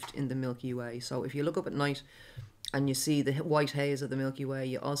dark rift in the Milky Way. So if you look up at night and you see the white haze of the Milky Way,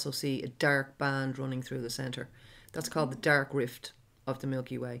 you also see a dark band running through the centre. That's called the dark rift of the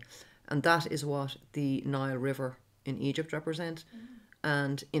Milky Way. And that is what the Nile River in Egypt represent.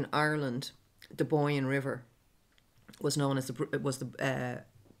 And in Ireland, the Boyne River was known as the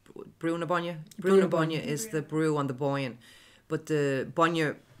Brew na Banya. Brew na Banya is the brew on the Boyne, but the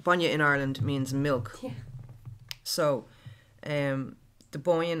Banya in Ireland means milk. Yeah. So, the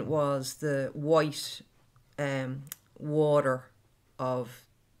Boyne was the white water of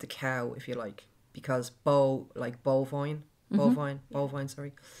the cow, if you like, because bovine,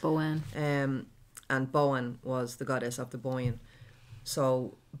 sorry. Boan. And Boan was the goddess of the Boyne.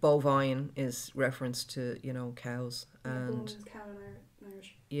 So bovine is reference to, cows, and cow in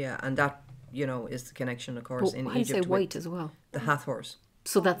Irish. Yeah, and that, is the connection, of course, in Egypt. How do you say white as well? The Hathors.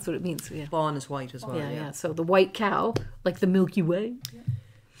 So that's what it means, yeah. Bawn is white as well, yeah. So the white cow, like the Milky Way. Yeah.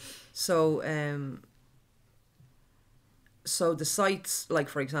 So, so the sites, like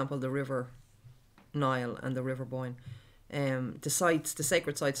for example, the River Nile and the River Boyne, the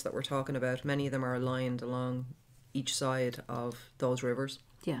sacred sites that we're talking about, many of them are aligned along each side of those rivers.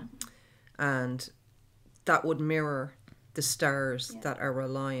 Yeah. And that would mirror the stars that are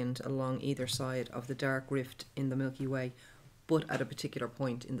aligned along either side of the dark rift in the Milky Way, but at a particular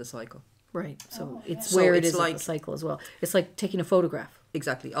point in the cycle. Right. So it's where it is like, in the cycle as well. It's like taking a photograph.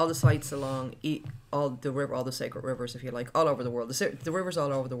 Exactly. All the sites along all the sacred rivers, if you like, all over the world. The rivers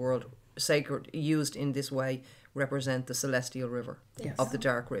all over the world, sacred, used in this way, represent the celestial river of the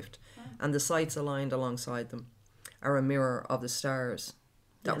dark rift. And the sites aligned alongside them are a mirror of the stars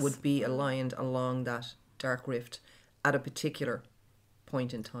that would be aligned along that dark rift at a particular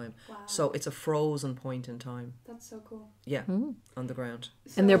point in time. Wow. So it's a frozen point in time. That's so cool. Yeah, on the ground.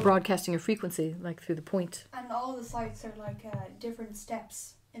 So, and they're broadcasting a frequency, like through the point. And all the sites are like different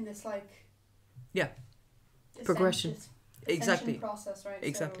steps in this progression. Exactly. Process, right?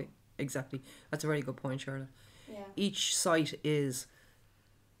 Exactly. That's a very good point, Charlotte. Yeah. Each site is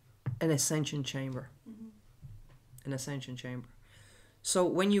an ascension chamber. An ascension chamber. So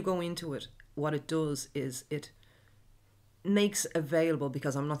when you go into it, what it does is it makes available,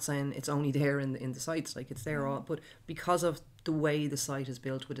 because I'm not saying it's only there in the sites, like it's there all, but because of the way the site is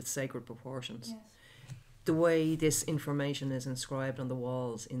built with its sacred proportions, the way this information is inscribed on the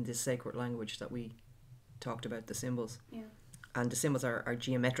walls in this sacred language that we talked about, the symbols, and the symbols are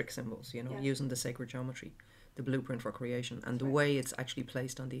geometric symbols, using the sacred geometry, the blueprint for creation, and the way it's actually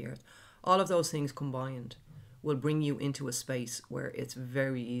placed on the earth. All of those things combined will bring you into a space where it's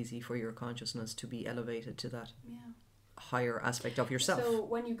very easy for your consciousness to be elevated to that higher aspect of yourself. So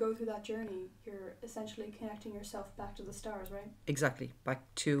when you go through that journey, you're essentially connecting yourself back to the stars, right? Exactly. Back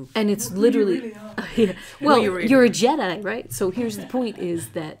to... And it's Who you literally... really are. Yeah. Well, you really you're a Jedi, right? So here's the point is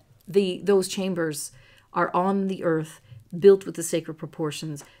that those chambers are on the earth, built with the sacred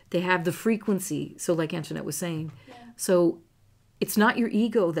proportions. They have the frequency, so like Antoinette was saying. Yeah. So it's not your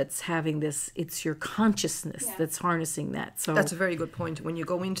ego that's having this, it's your consciousness Yeah. that's harnessing that. So That's a very good point. When you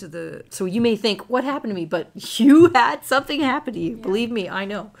go into the... so you may think, what happened to me? But you had something happen to you. Yeah. Believe me, I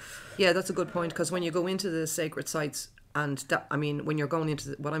know. Yeah, that's a good point, because when you go into the sacred sites, and that, I mean, when you're going into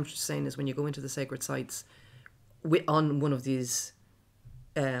the, what I'm saying is when you go into the sacred sites on one of these,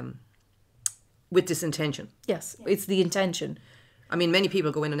 with this intention. Yes, it's the intention. I mean, many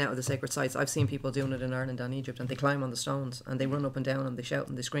people go in and out of the sacred sites. I've seen people doing it in Ireland and Egypt, and they climb on the stones and they run up and down and they shout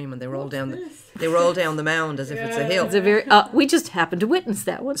and they scream and they roll down the mound as if it's a hill. It's a very. We just happened to witness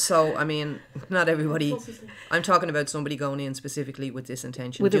that one. So I mean, not everybody. I'm talking about somebody going in specifically with this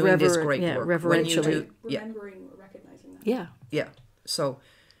intention, With a doing this reverent- great yeah, work. When you reverentially. do, yeah, Remembering or recognizing that. Yeah. yeah. So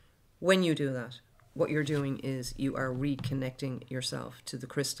when you do that, what you're doing is you are reconnecting yourself to the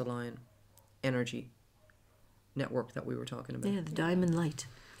crystalline energy network that we were talking about. Yeah, the diamond light.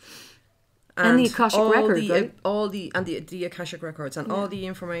 And the Akashic record, right? All the Akashic records and all the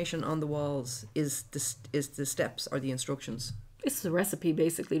information on the walls is the steps or the instructions It's the recipe,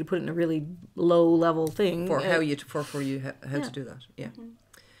 basically, to put it in a really low-level thing. for how you to do that. Yeah.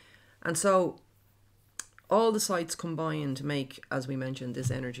 And so all the sites combine to make, as we mentioned, this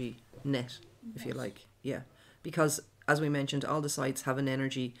energy net, if you like. Yeah. Because as we mentioned, all the sites have an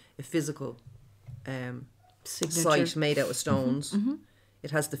energy, a physical Signature. site made out of stones. It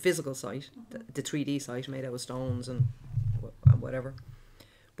has the physical site, the 3D site made out of stones and whatever.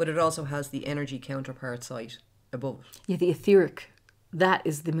 But it also has the energy counterpart site above it. Yeah, the etheric. That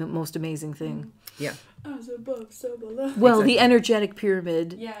is the most amazing thing. Yeah. As above, so below. Well, the energetic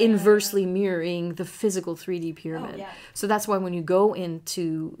pyramid Yeah, inversely mirroring the physical 3D pyramid. Oh, yeah. So that's why when you go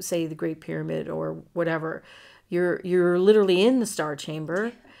into, say, the Great Pyramid or whatever, you're literally in the star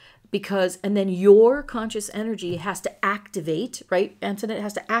chamber. Because, and then your conscious energy has to activate, right? Antoinette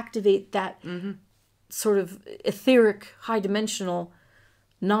has to activate that sort of etheric, high-dimensional,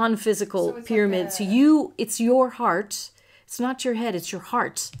 non-physical So it's pyramid. like So it's your heart. It's not your head, it's your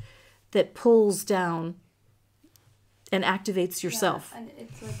heart that pulls down and activates yourself. Yeah, and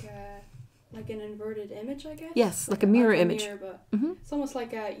it's like an inverted image, I guess. Yes, like a mirror image. But it's almost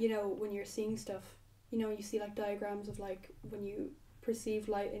like when you're seeing stuff, you see like diagrams of like when you perceive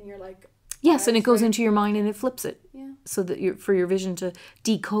light and you're like Yes, and it goes right? into your mind and it flips it. Yeah. So that for your vision to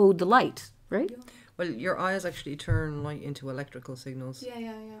decode the light, right? Well, your eyes actually turn light into electrical signals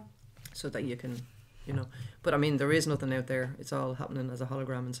Yeah. so that you can, But I mean, there is nothing out there. It's all happening as a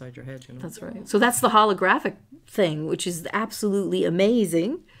hologram inside your head, That's right. So that's the holographic thing, which is absolutely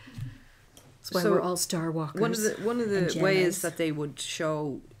amazing. That's why So we're all star walkers. One of the and ways Jedis. that they would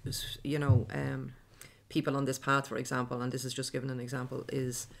show, people on this path, for example, and this is just giving an example,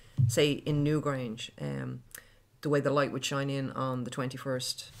 is say in Newgrange, the way the light would shine in on the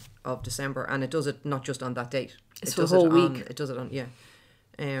 21st of December, and it does it not just on that date. It's it for does the whole it on, week. It does it on, yeah.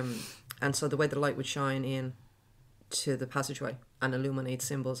 And so the way the light would shine in to the passageway and illuminate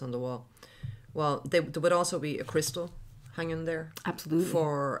symbols on the wall. Well, there would also be a crystal hanging there. Absolutely.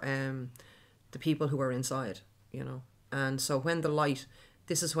 For the people who are inside, And so when the light,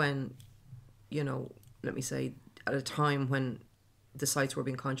 this is when, let me say, at a time when the sites were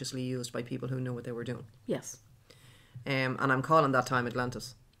being consciously used by people who knew what they were doing. Yes. And I'm calling that time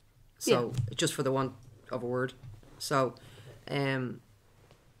Atlantis. So just for the want of a word. So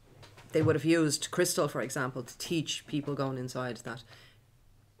they would have used crystal, for example, to teach people going inside that,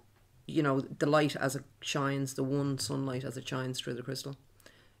 the light as it shines, the one sunlight as it shines through the crystal,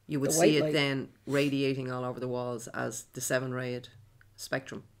 you would The see white it light. then radiating all over the walls as the 7-rayed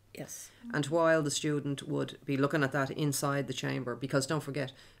spectrum. Yes. And while the student would be looking at that inside the chamber, because don't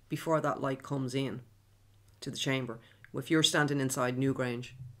forget, before that light comes in to the chamber, if you're standing inside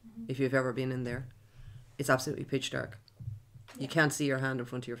Newgrange, if you've ever been in there, it's absolutely pitch dark. You can't see your hand in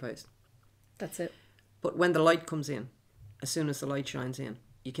front of your face. That's it. But when the light comes in, as soon as the light shines in,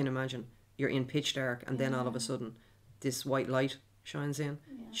 you can imagine you're in pitch dark, and then all of a sudden this white light shines in,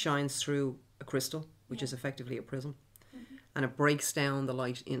 shines through a crystal, which is effectively a prism, and it breaks down the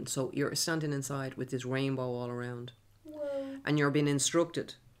light in. So you're standing inside with this rainbow all around. Whoa. And you're being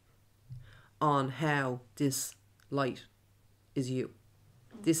instructed on how this light is you.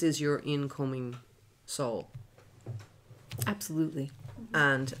 This is your incoming soul. Absolutely.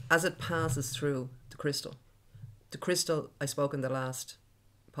 And as it passes through the crystal, I spoke in the last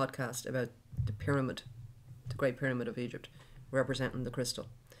podcast about the pyramid the Great Pyramid of Egypt, representing the crystal.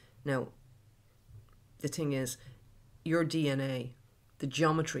 Now, the thing is, your DNA, the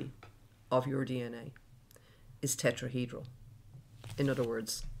geometry of your DNA is tetrahedral. In other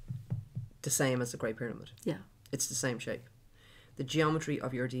words, the same as the Great Pyramid. Yeah. It's the same shape. The geometry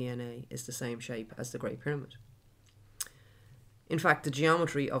of your DNA is the same shape as the Great Pyramid. In fact, the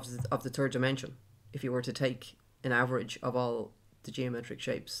geometry of the third dimension, if you were to take an average of all the geometric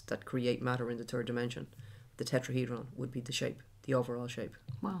shapes that create matter in the third dimension, the tetrahedron would be the shape, the overall shape.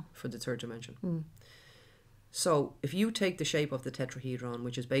 Wow. For the third dimension. So if you take the shape of the tetrahedron,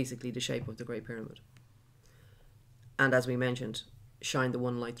 which is basically the shape of the Great Pyramid, and as we mentioned, shine the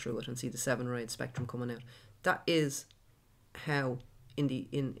one light through it and see the 7-rayed spectrum coming out, that is how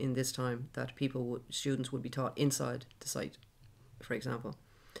in this time that students would be taught inside the site, for example,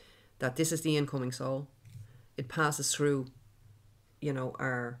 that this is the incoming soul. It passes through, it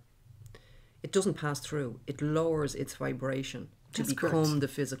doesn't pass through, it lowers its vibration to That's become correct. the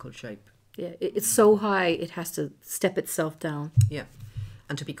physical shape. Yeah, it's so high it has to step itself down. Yeah,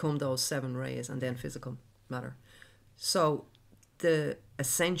 and to become those 7 rays and then physical matter. So the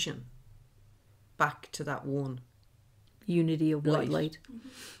ascension back to that one Unity of white light.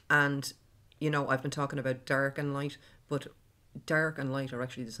 And, I've been talking about dark and light, but dark and light are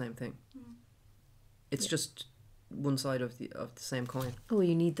actually the same thing. It's just one side of the same coin. Oh,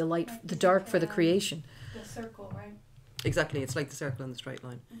 you need the light, the dark for the creation. The circle, right? Exactly, it's like the circle and the straight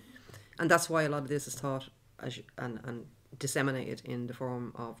line. And that's why a lot of this is taught and disseminated in the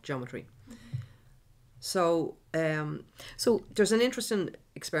form of geometry. So there's an interesting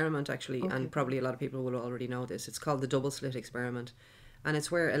experiment actually, and probably a lot of people will already know this. It's called the double slit experiment, and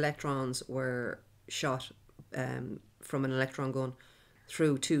it's where electrons were shot from an electron gun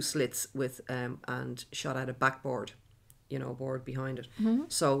through 2 slits with and shot at a backboard, board behind it.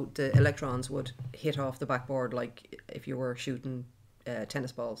 So the electrons would hit off the backboard like if you were shooting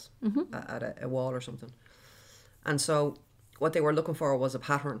tennis balls at a wall or something. And so what they were looking for was a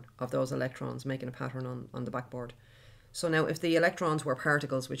pattern of those electrons, making a pattern on the backboard. So now if the electrons were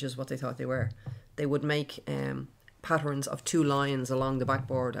particles, which is what they thought they were, they would make patterns of 2 lines along the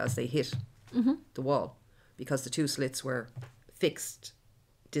backboard as they hit the wall, because the 2 slits were fixed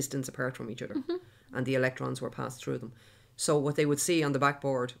distance apart from each other and the electrons were passed through them. So what they would see on the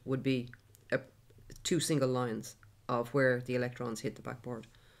backboard would be 2 single lines of where the electrons hit the backboard.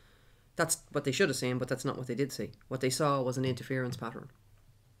 That's what they should have seen, but that's not what they did see. What they saw was an interference pattern.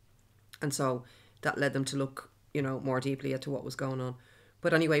 And so that led them to look, more deeply into what was going on.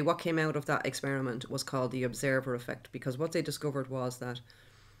 But anyway, what came out of that experiment was called the observer effect, because what they discovered was that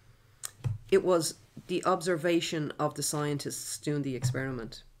it was the observation of the scientists doing the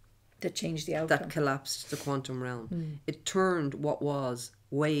experiment That changed the outcome. that collapsed the quantum realm. It turned what was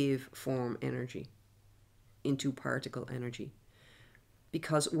waveform energy into particle energy.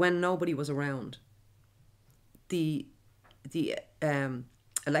 Because when nobody was around, the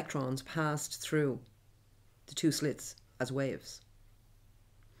electrons passed through the 2 slits as waves.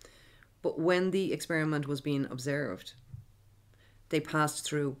 But when the experiment was being observed, they passed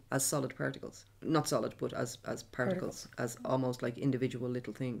through as solid particles. Not solid, but as particles, as almost like individual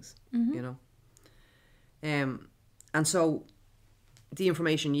little things, And so the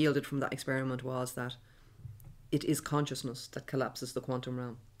information yielded from that experiment was that it is consciousness that collapses the quantum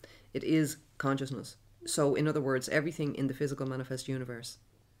realm. It is consciousness. So in other words, everything in the physical manifest universe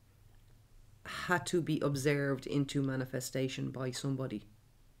had to be observed into manifestation by somebody.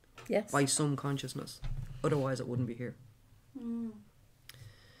 Yes. By some consciousness. Otherwise it wouldn't be here.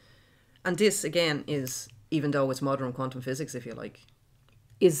 And this again is, even though it's modern quantum physics, if you like,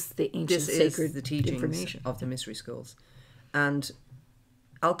 Is the ancient this sacred is the teachings information of the mystery schools. And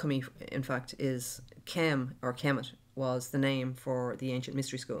alchemy, in fact, is Chem, or Kemet, was the name for the ancient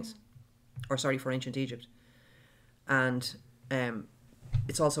mystery schools. Or sorry, for ancient Egypt. And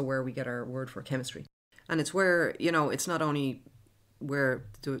it's also where we get our word for chemistry. And it's where, it's not only where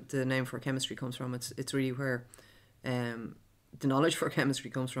the name for chemistry comes from, it's really where the knowledge for chemistry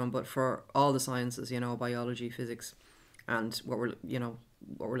comes from, but for all the sciences, biology, physics, and what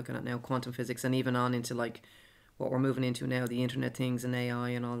we're looking at now, quantum physics, and even on into like what we're moving into now, the internet things and AI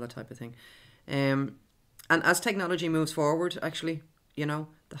and all that type of thing. And as technology moves forward, actually,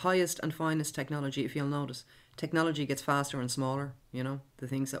 the highest and finest technology, if you'll notice, technology gets faster and smaller, the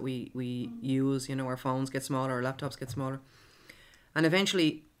things that we use, our phones get smaller, our laptops get smaller. And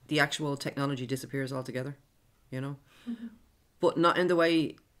eventually the actual technology disappears altogether, But not in the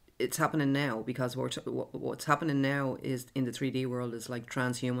way it's happening now, because what's happening now is in the 3D world is like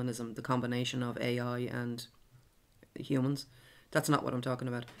transhumanism, the combination of AI and humans. That's not what I'm talking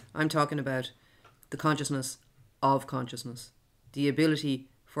about. I'm talking about the consciousness of consciousness, the ability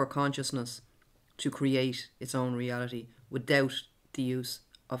for consciousness to create its own reality without the use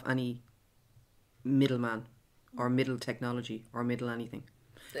of any middleman or middle technology or middle anything.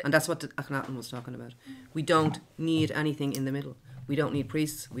 And that's what Akhenaten was talking about. We don't need anything in the middle. We don't need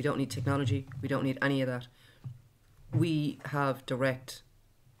priests. We don't need technology. We don't need any of that. We have direct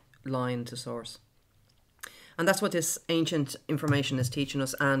line to source. And that's what this ancient information is teaching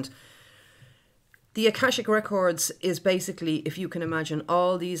us. And the Akashic Records is basically, if you can imagine,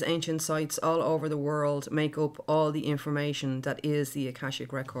 all these ancient sites all over the world make up all the information that is the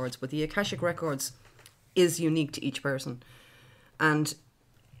Akashic Records. But the Akashic Records is unique to each person. And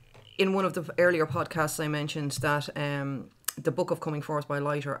in one of the earlier podcasts I mentioned that the Book of Coming Forth by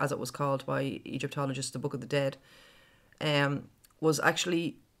Light, or as it was called by Egyptologists, the Book of the Dead, was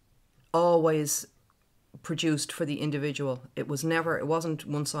actually always produced for the individual. It wasn't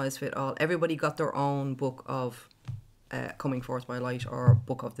one size fit all. Everybody got their own Book of Coming Forth by Light or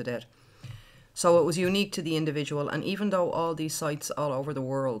Book of the Dead. So it was unique to the individual. And even though all these sites all over the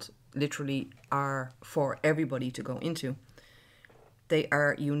world literally are for everybody to go into, they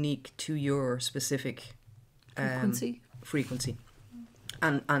are unique to your specific frequency.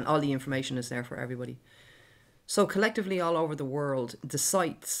 And all the information is there for everybody. So collectively all over the world, the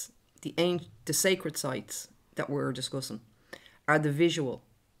sites, the sacred sites that we're discussing are the visual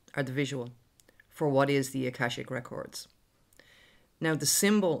for what is the Akashic Records. Now the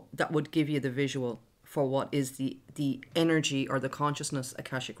symbol that would give you the visual for what is the energy or the consciousness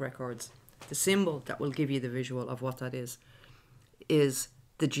Akashic Records, the symbol that will give you the visual of what that is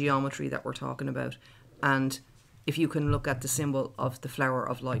the geometry that we're talking about. And if you can look at the symbol of the flower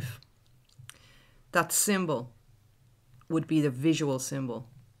of life, that symbol would be the visual symbol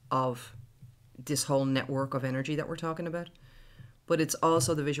of this whole network of energy that we're talking about. But it's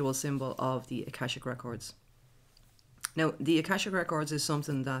also the visual symbol of the Akashic Records. Now, the Akashic Records is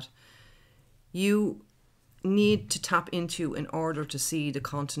something that you need to tap into in order to see the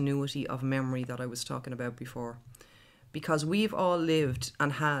continuity of memory that I was talking about before. Because we've all lived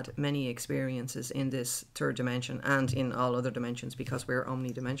and had many experiences in this third dimension and in all other dimensions, because we're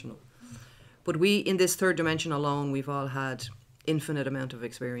omnidimensional. But in this third dimension alone, we've all had infinite amount of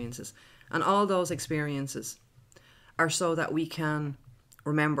experiences. And all those experiences are so that we can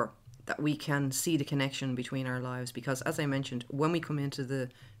remember, that we can see the connection between our lives. Because as I mentioned, when we come into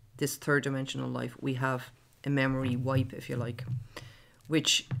this third dimensional life, we have a memory wipe, if you like,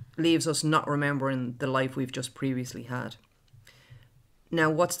 which leaves us not remembering the life we've just previously had. Now,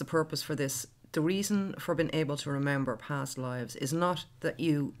 what's the purpose for this? The reason for being able to remember past lives is not that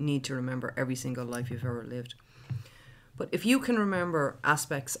you need to remember every single life you've ever lived. But if you can remember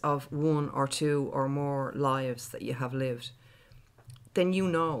aspects of one or two or more lives that you have lived, then you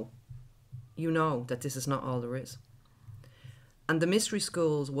know that this is not all there is. And the mystery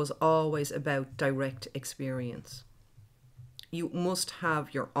schools was always about direct experience. You must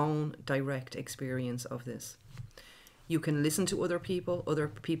have your own direct experience of this. You can listen to other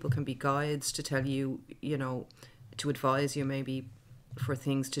people can be guides to tell you, to advise you maybe for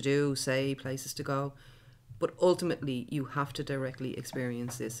things to do, say, places to go. But ultimately, you have to directly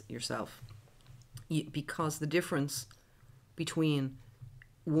experience this yourself. Because the difference between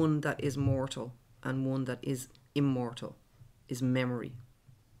one that is mortal and one that is immortal is memory.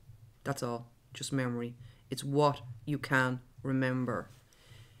 That's all, just memory. It's what you can remember.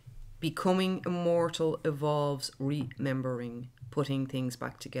 Becoming immortal involves remembering, putting things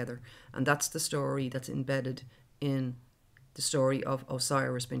back together. And that's the story that's embedded in the story of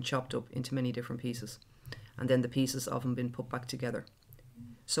Osiris being chopped up into many different pieces. And then the pieces of him being put back together.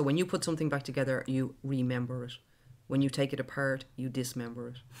 So when you put something back together, you remember it. When you take it apart, you dismember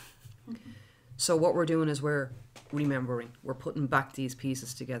it. Okay. So what we're doing is we're remembering. We're putting back these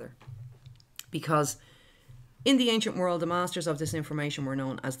pieces together. Because in the ancient world, the masters of this information were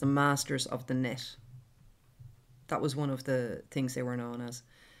known as the masters of the net. That was one of the things they were known as.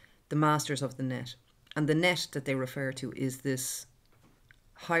 The masters of the net. And the net that they refer to is this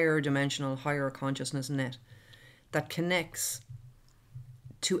higher dimensional, higher consciousness net that connects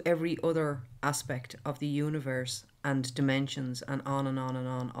to every other aspect of the universe and dimensions and on and on and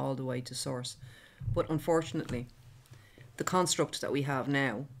on, all the way to source. But unfortunately, the construct that we have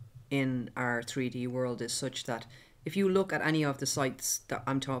now in our 3D world is such that if you look at any of the sites that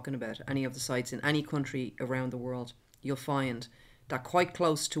I'm talking about, any of the sites in any country around the world, you'll find that quite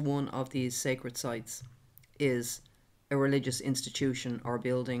close to one of these sacred sites is a religious institution or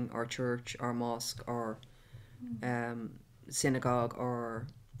building or church or mosque or synagogue, or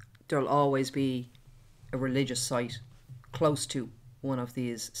there'll always be a religious site close to one of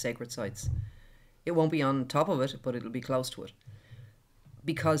these sacred sites. It won't be on top of it, but it'll be close to it.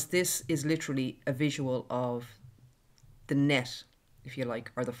 Because this is literally a visual of the net, if you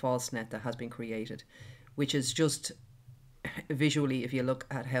like, or the false net that has been created, which is just visually, if you look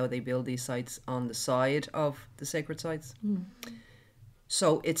at how they build these sites on the side of the sacred sites.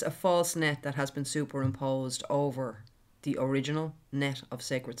 So it's a false net that has been superimposed over the original net of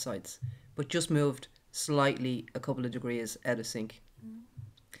sacred sites, but just moved slightly a couple of degrees out of sync.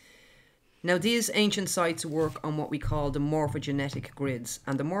 Now, these ancient sites work on what we call the morphogenetic grids,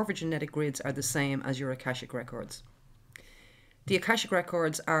 and the morphogenetic grids are the same as your Akashic records. The Akashic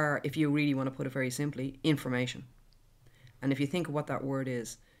records are, if you really want to put it very simply, information. And if you think of what that word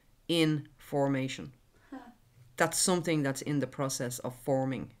is, information. That's something that's in the process of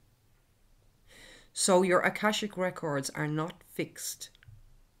forming. So your Akashic records are not fixed.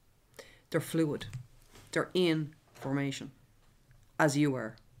 They're fluid. They're in formation, as you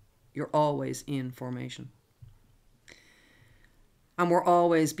are. You're always in formation. And we're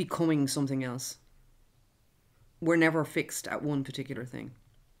always becoming something else. We're never fixed at one particular thing.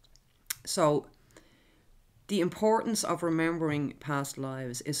 So the importance of remembering past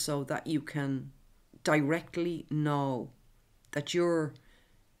lives is so that you can directly know that your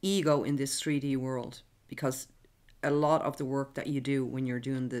ego in this 3D world, because a lot of the work that you do when you're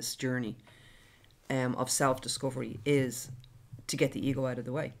doing this journey of self-discovery is to get the ego out of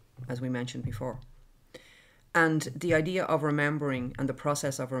the way, as we mentioned before. And the idea of remembering and the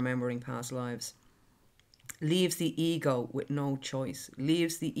process of remembering past lives leaves the ego with no choice,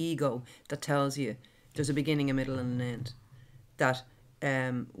 leaves the ego that tells you there's a beginning, a middle and an end, that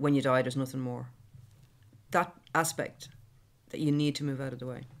when you die there's nothing more. That aspect that you need to move out of the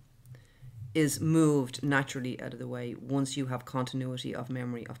way is moved naturally out of the way once you have continuity of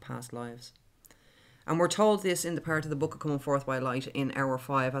memory of past lives. And we're told this in the part of the Book of Coming Forth by Light in hour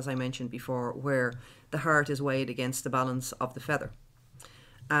 5, as I mentioned before, where the heart is weighed against the balance of the feather.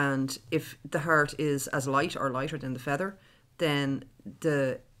 And if the heart is as light or lighter than the feather, then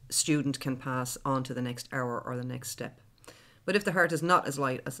the student can pass on to the next hour or the next step. But if the heart is not as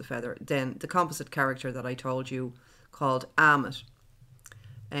light as the feather, then the composite character that I told you, called Amit,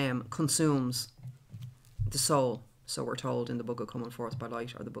 consumes the soul. So we're told in the Book of Coming Forth by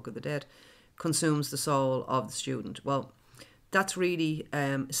Light, or the Book of the Dead, consumes the soul of the student. Well, that's really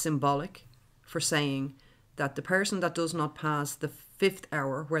symbolic for saying that the person that does not pass the 5th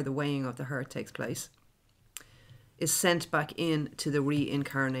hour, where the weighing of the heart takes place, is sent back in to the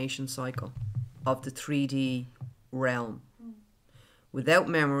reincarnation cycle of the 3D realm. Without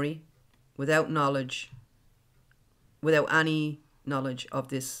memory, without knowledge, without any knowledge of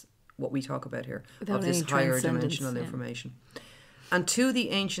this, what we talk about here, Without of this any higher transcendence, dimensional yeah. information. And to the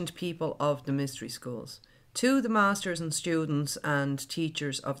ancient people of the mystery schools, to the masters and students and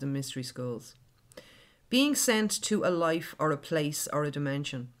teachers of the mystery schools, being sent to a life or a place or a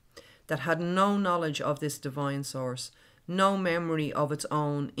dimension that had no knowledge of this divine source, no memory of its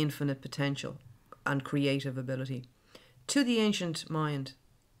own infinite potential and creative ability, to the ancient mind,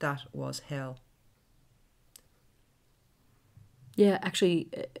 that was hell. Yeah, actually,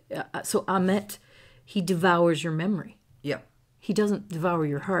 so Amit, he devours your memory. Yeah. He doesn't devour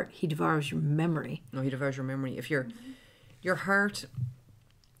your heart. He devours your memory. No, he devours your memory. If your heart,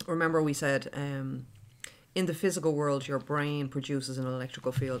 remember we said, in the physical world, your brain produces an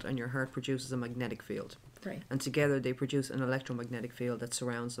electrical field and your heart produces a magnetic field. Right. And together they produce an electromagnetic field that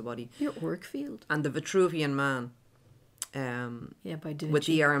surrounds the body. Your auric field. And the Vitruvian man, Yeah, by Da with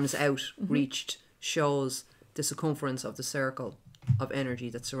Vinci. the arms out, reached, shows the circumference of the circle of energy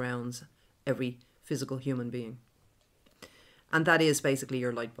that surrounds every physical human being. And that is basically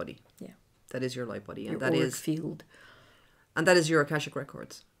your light body. Yeah. That is your light body. And Your that auric is, field. and that is your Akashic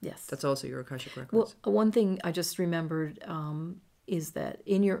records. Yes. That's also your Akashic records. Well, one thing I just remembered is that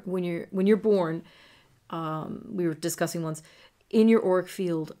in your when you're born, we were discussing once, in your auric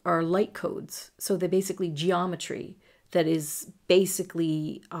field are light codes. So they're basically geometry that is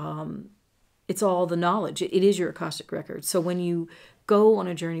basically it's all the knowledge. It is your Akashic record. So when you go on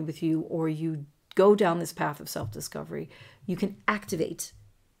a journey with you, or you go down this path of self-discovery, you can activate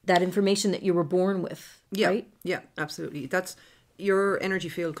that information that you were born with. Yeah, right? yeah, absolutely. That's your energy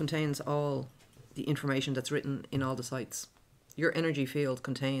field contains all the information that's written in all the sites. Your energy field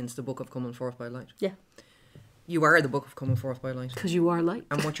contains the Book of Coming Forth by Light. Yeah. You are the Book of Coming Forth by Light. Because you are light.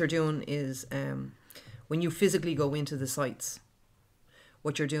 And what you're doing is, when you physically go into the sites,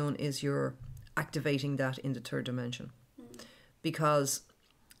 what you're doing is you're activating that in the 3rd dimension. Because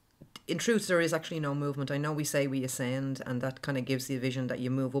in truth, there is actually no movement. I know we say we ascend, and that kind of gives the vision that you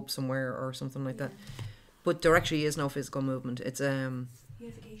move up somewhere or something like that. But there actually is no physical movement. It's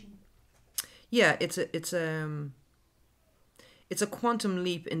Unification. Yeah, it's a quantum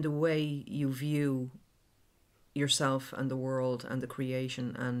leap in the way you view yourself and the world and the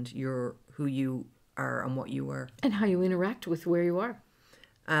creation and who you are and what you are. And how you interact with where you are.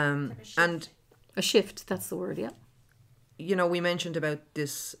 And A shift, that's the word, yeah. you know, we mentioned about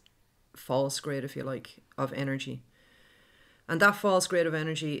this false grid, if you like, of energy. And that false grid of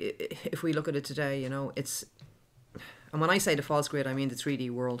energy, if we look at it today, you know, and when I say the false grid, I mean the 3D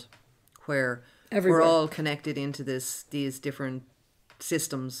world, where Everywhere. we're all connected into these different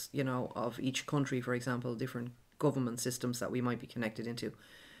systems, you know, of each country, for example, different government systems that we might be connected into,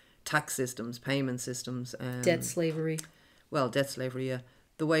 tax systems, payment systems, Debt slavery. Well, debt slavery, yeah.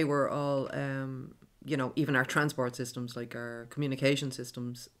 The way we're all, you know, even our transport systems, like our communication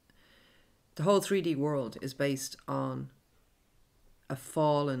systems, the whole 3D world is based on a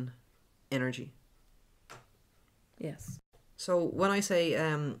fallen energy. Yes. So when I say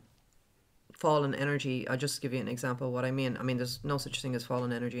fallen energy, I'll just give you an example of what I mean. I mean, there's no such thing as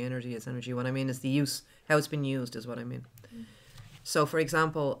fallen energy. Energy is energy. What I mean is the use, how it's been used is what I mean. So, for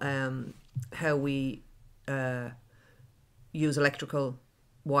example, how we use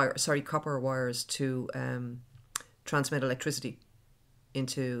copper wires to transmit electricity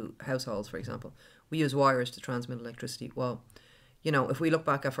into households, for example. We use wires to transmit electricity. Well, you know, if we look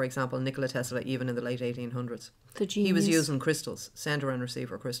back at, for example, Nikola Tesla, even in the late 1800s, he was using crystals, sender and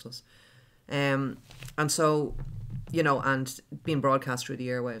receiver crystals. And so, you know, and being broadcast through the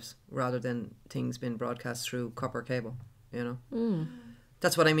airwaves rather than things being broadcast through copper cable, you know.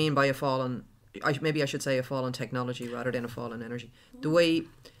 That's what I mean by a fallen, maybe I should say a fallen technology rather than a fallen energy. The way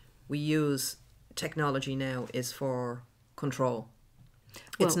we use technology now is for control.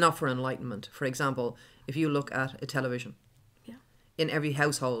 It's not for enlightenment. For example, if you look at a television, in every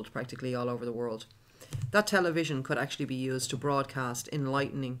household practically all over the world, that television could actually be used to broadcast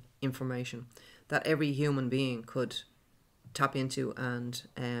enlightening information that every human being could tap into and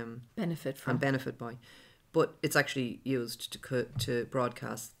benefit by. But it's actually used to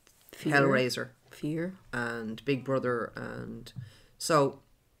broadcast Hellraiser, fear, and Big Brother, and so,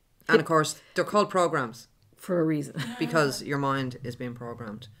 and of course they're called programs for a reason, because your mind is being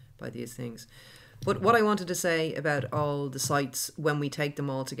programmed by these things. But what I wanted to say about all the sites, when we take them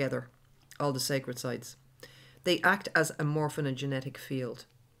all together, all the sacred sites, they act as a morphogenetic field.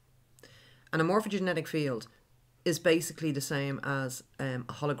 And a morphogenetic field is basically the same as a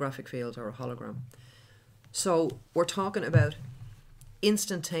holographic field or a hologram. So we're talking about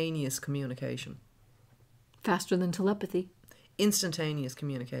instantaneous communication. Faster than telepathy. Instantaneous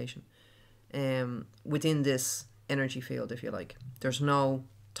communication within this energy field, if you like. There's no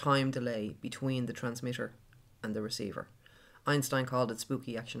time delay between the transmitter and the receiver. Einstein called it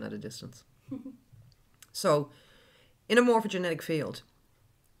spooky action at a distance. So, in a morphogenetic field,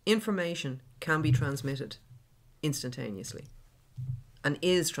 information can be transmitted instantaneously and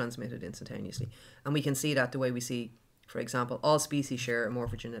is transmitted instantaneously. And we can see that the way we see, for example, all species share a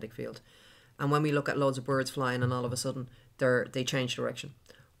morphogenetic field. And when we look at loads of birds flying and all of a sudden they change direction,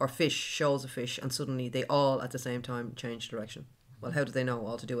 or fish shows a fish and suddenly they all at the same time change direction. Well, how do they know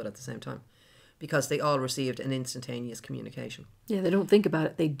all to do it at the same time? Because they all received an instantaneous communication. Yeah, they don't think about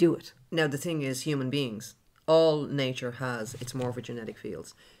it, they do it. Now, the thing is, human beings, all nature has its morphogenetic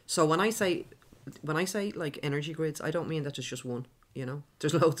fields. So when I say like energy grids, I don't mean that there's just one, you know.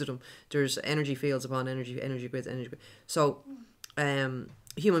 There's loads of them. There's energy fields upon energy grids. So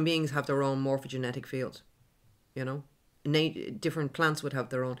human beings have their own morphogenetic field, you know. Different plants would have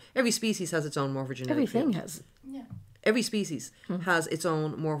their own. Every species has its own morphogenetic Everything field. has. Yeah. Every species has its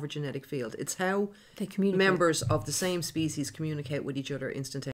own morphogenetic field. It's how they communicate. Members of the same species communicate with each other instantaneously.